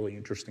 That's a really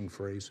interesting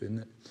phrase, isn't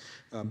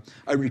it?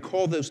 I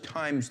recall those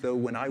times, though,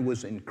 when I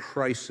was in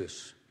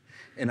crisis.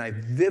 And I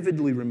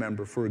vividly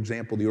remember, for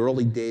example, the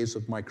early days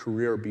of my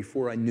career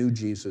before I knew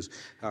Jesus.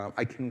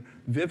 I can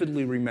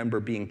vividly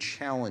remember being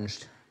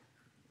challenged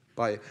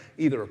by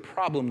either a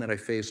problem that I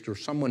faced or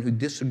someone who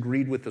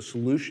disagreed with the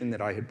solution that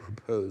I had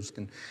proposed.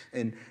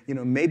 And you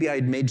know, maybe I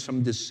had made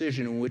some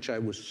decision in which I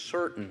was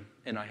certain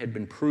and I had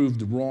been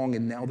proved wrong,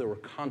 and now there were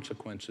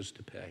consequences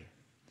to pay.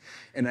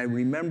 And I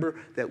remember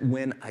that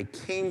when I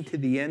came to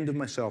the end of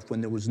myself, when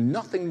there was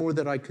nothing more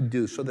that I could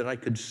do so that I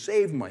could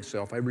save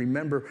myself, I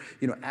remember,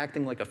 you know,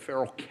 acting like a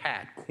feral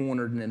cat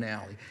cornered in an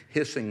alley,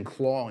 hissing,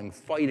 clawing,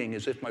 fighting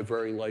as if my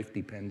very life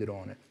depended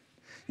on it.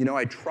 You know,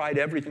 I tried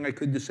everything I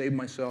could to save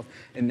myself,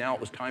 and now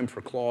it was time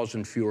for claws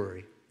and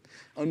fury.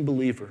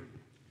 Unbeliever,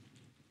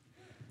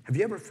 have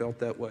you ever felt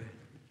that way?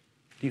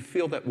 Do you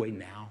feel that way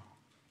now?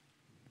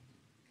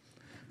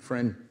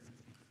 Friend,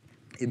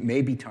 it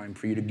may be time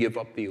for you to give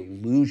up the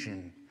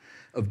illusion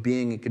of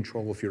being in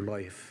control of your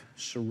life.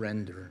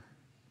 Surrender.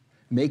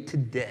 Make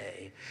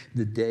today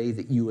the day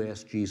that you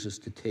ask Jesus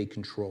to take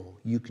control.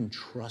 You can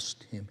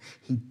trust him.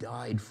 He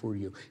died for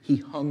you. He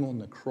hung on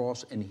the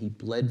cross and he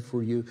bled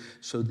for you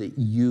so that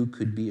you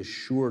could be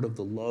assured of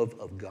the love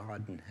of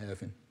God in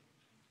heaven.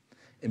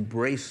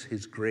 Embrace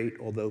his great,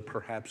 although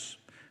perhaps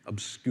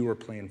obscure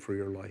plan for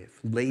your life.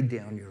 Lay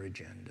down your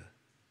agenda.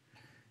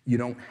 You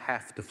don't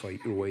have to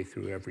fight your way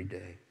through every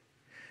day.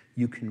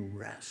 You can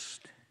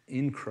rest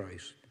in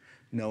Christ,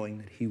 knowing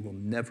that he will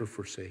never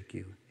forsake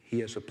you.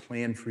 He has a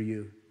plan for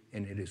you,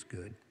 and it is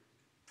good.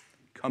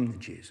 Come to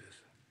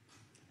Jesus.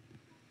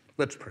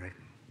 Let's pray.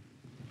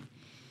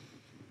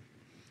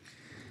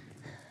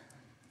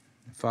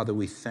 Father,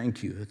 we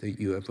thank you that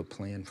you have a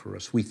plan for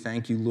us. We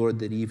thank you, Lord,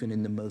 that even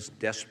in the most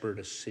desperate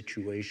of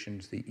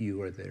situations that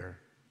you are there.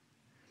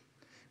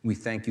 We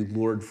thank you,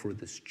 Lord, for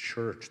this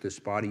church, this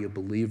body of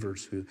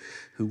believers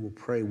who will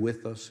pray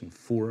with us and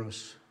for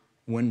us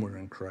when we're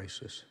in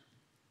crisis.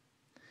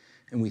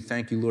 And we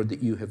thank you, Lord,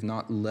 that you have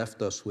not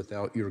left us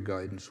without your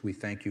guidance. We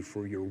thank you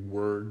for your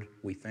word.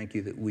 We thank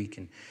you that we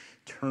can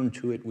turn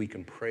to it. We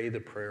can pray the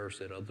prayers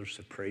that others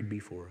have prayed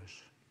before us.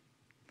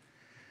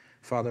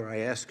 Father, I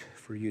ask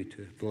for you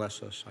to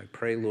bless us. I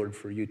pray, Lord,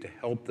 for you to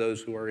help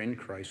those who are in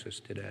crisis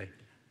today.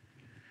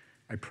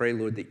 I pray,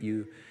 Lord, that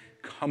you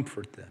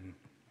comfort them.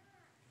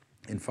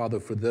 And Father,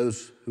 for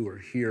those who are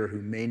here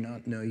who may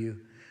not know you,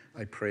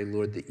 I pray,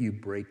 Lord, that you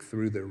break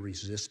through their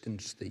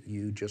resistance, that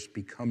you just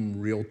become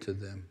real to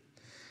them.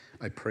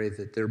 I pray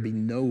that there be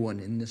no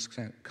one in this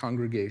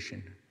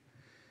congregation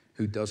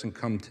who doesn't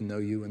come to know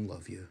you and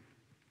love you.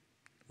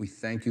 We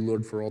thank you,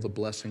 Lord, for all the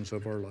blessings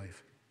of our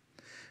life.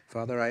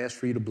 Father, I ask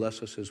for you to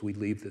bless us as we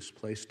leave this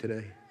place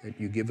today, that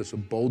you give us a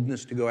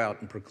boldness to go out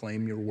and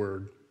proclaim your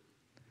word.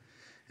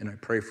 And I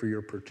pray for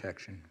your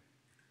protection.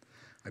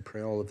 I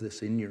pray all of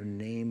this in your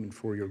name and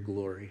for your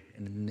glory,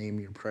 and in the name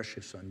of your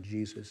precious Son,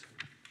 Jesus.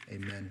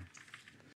 Amen.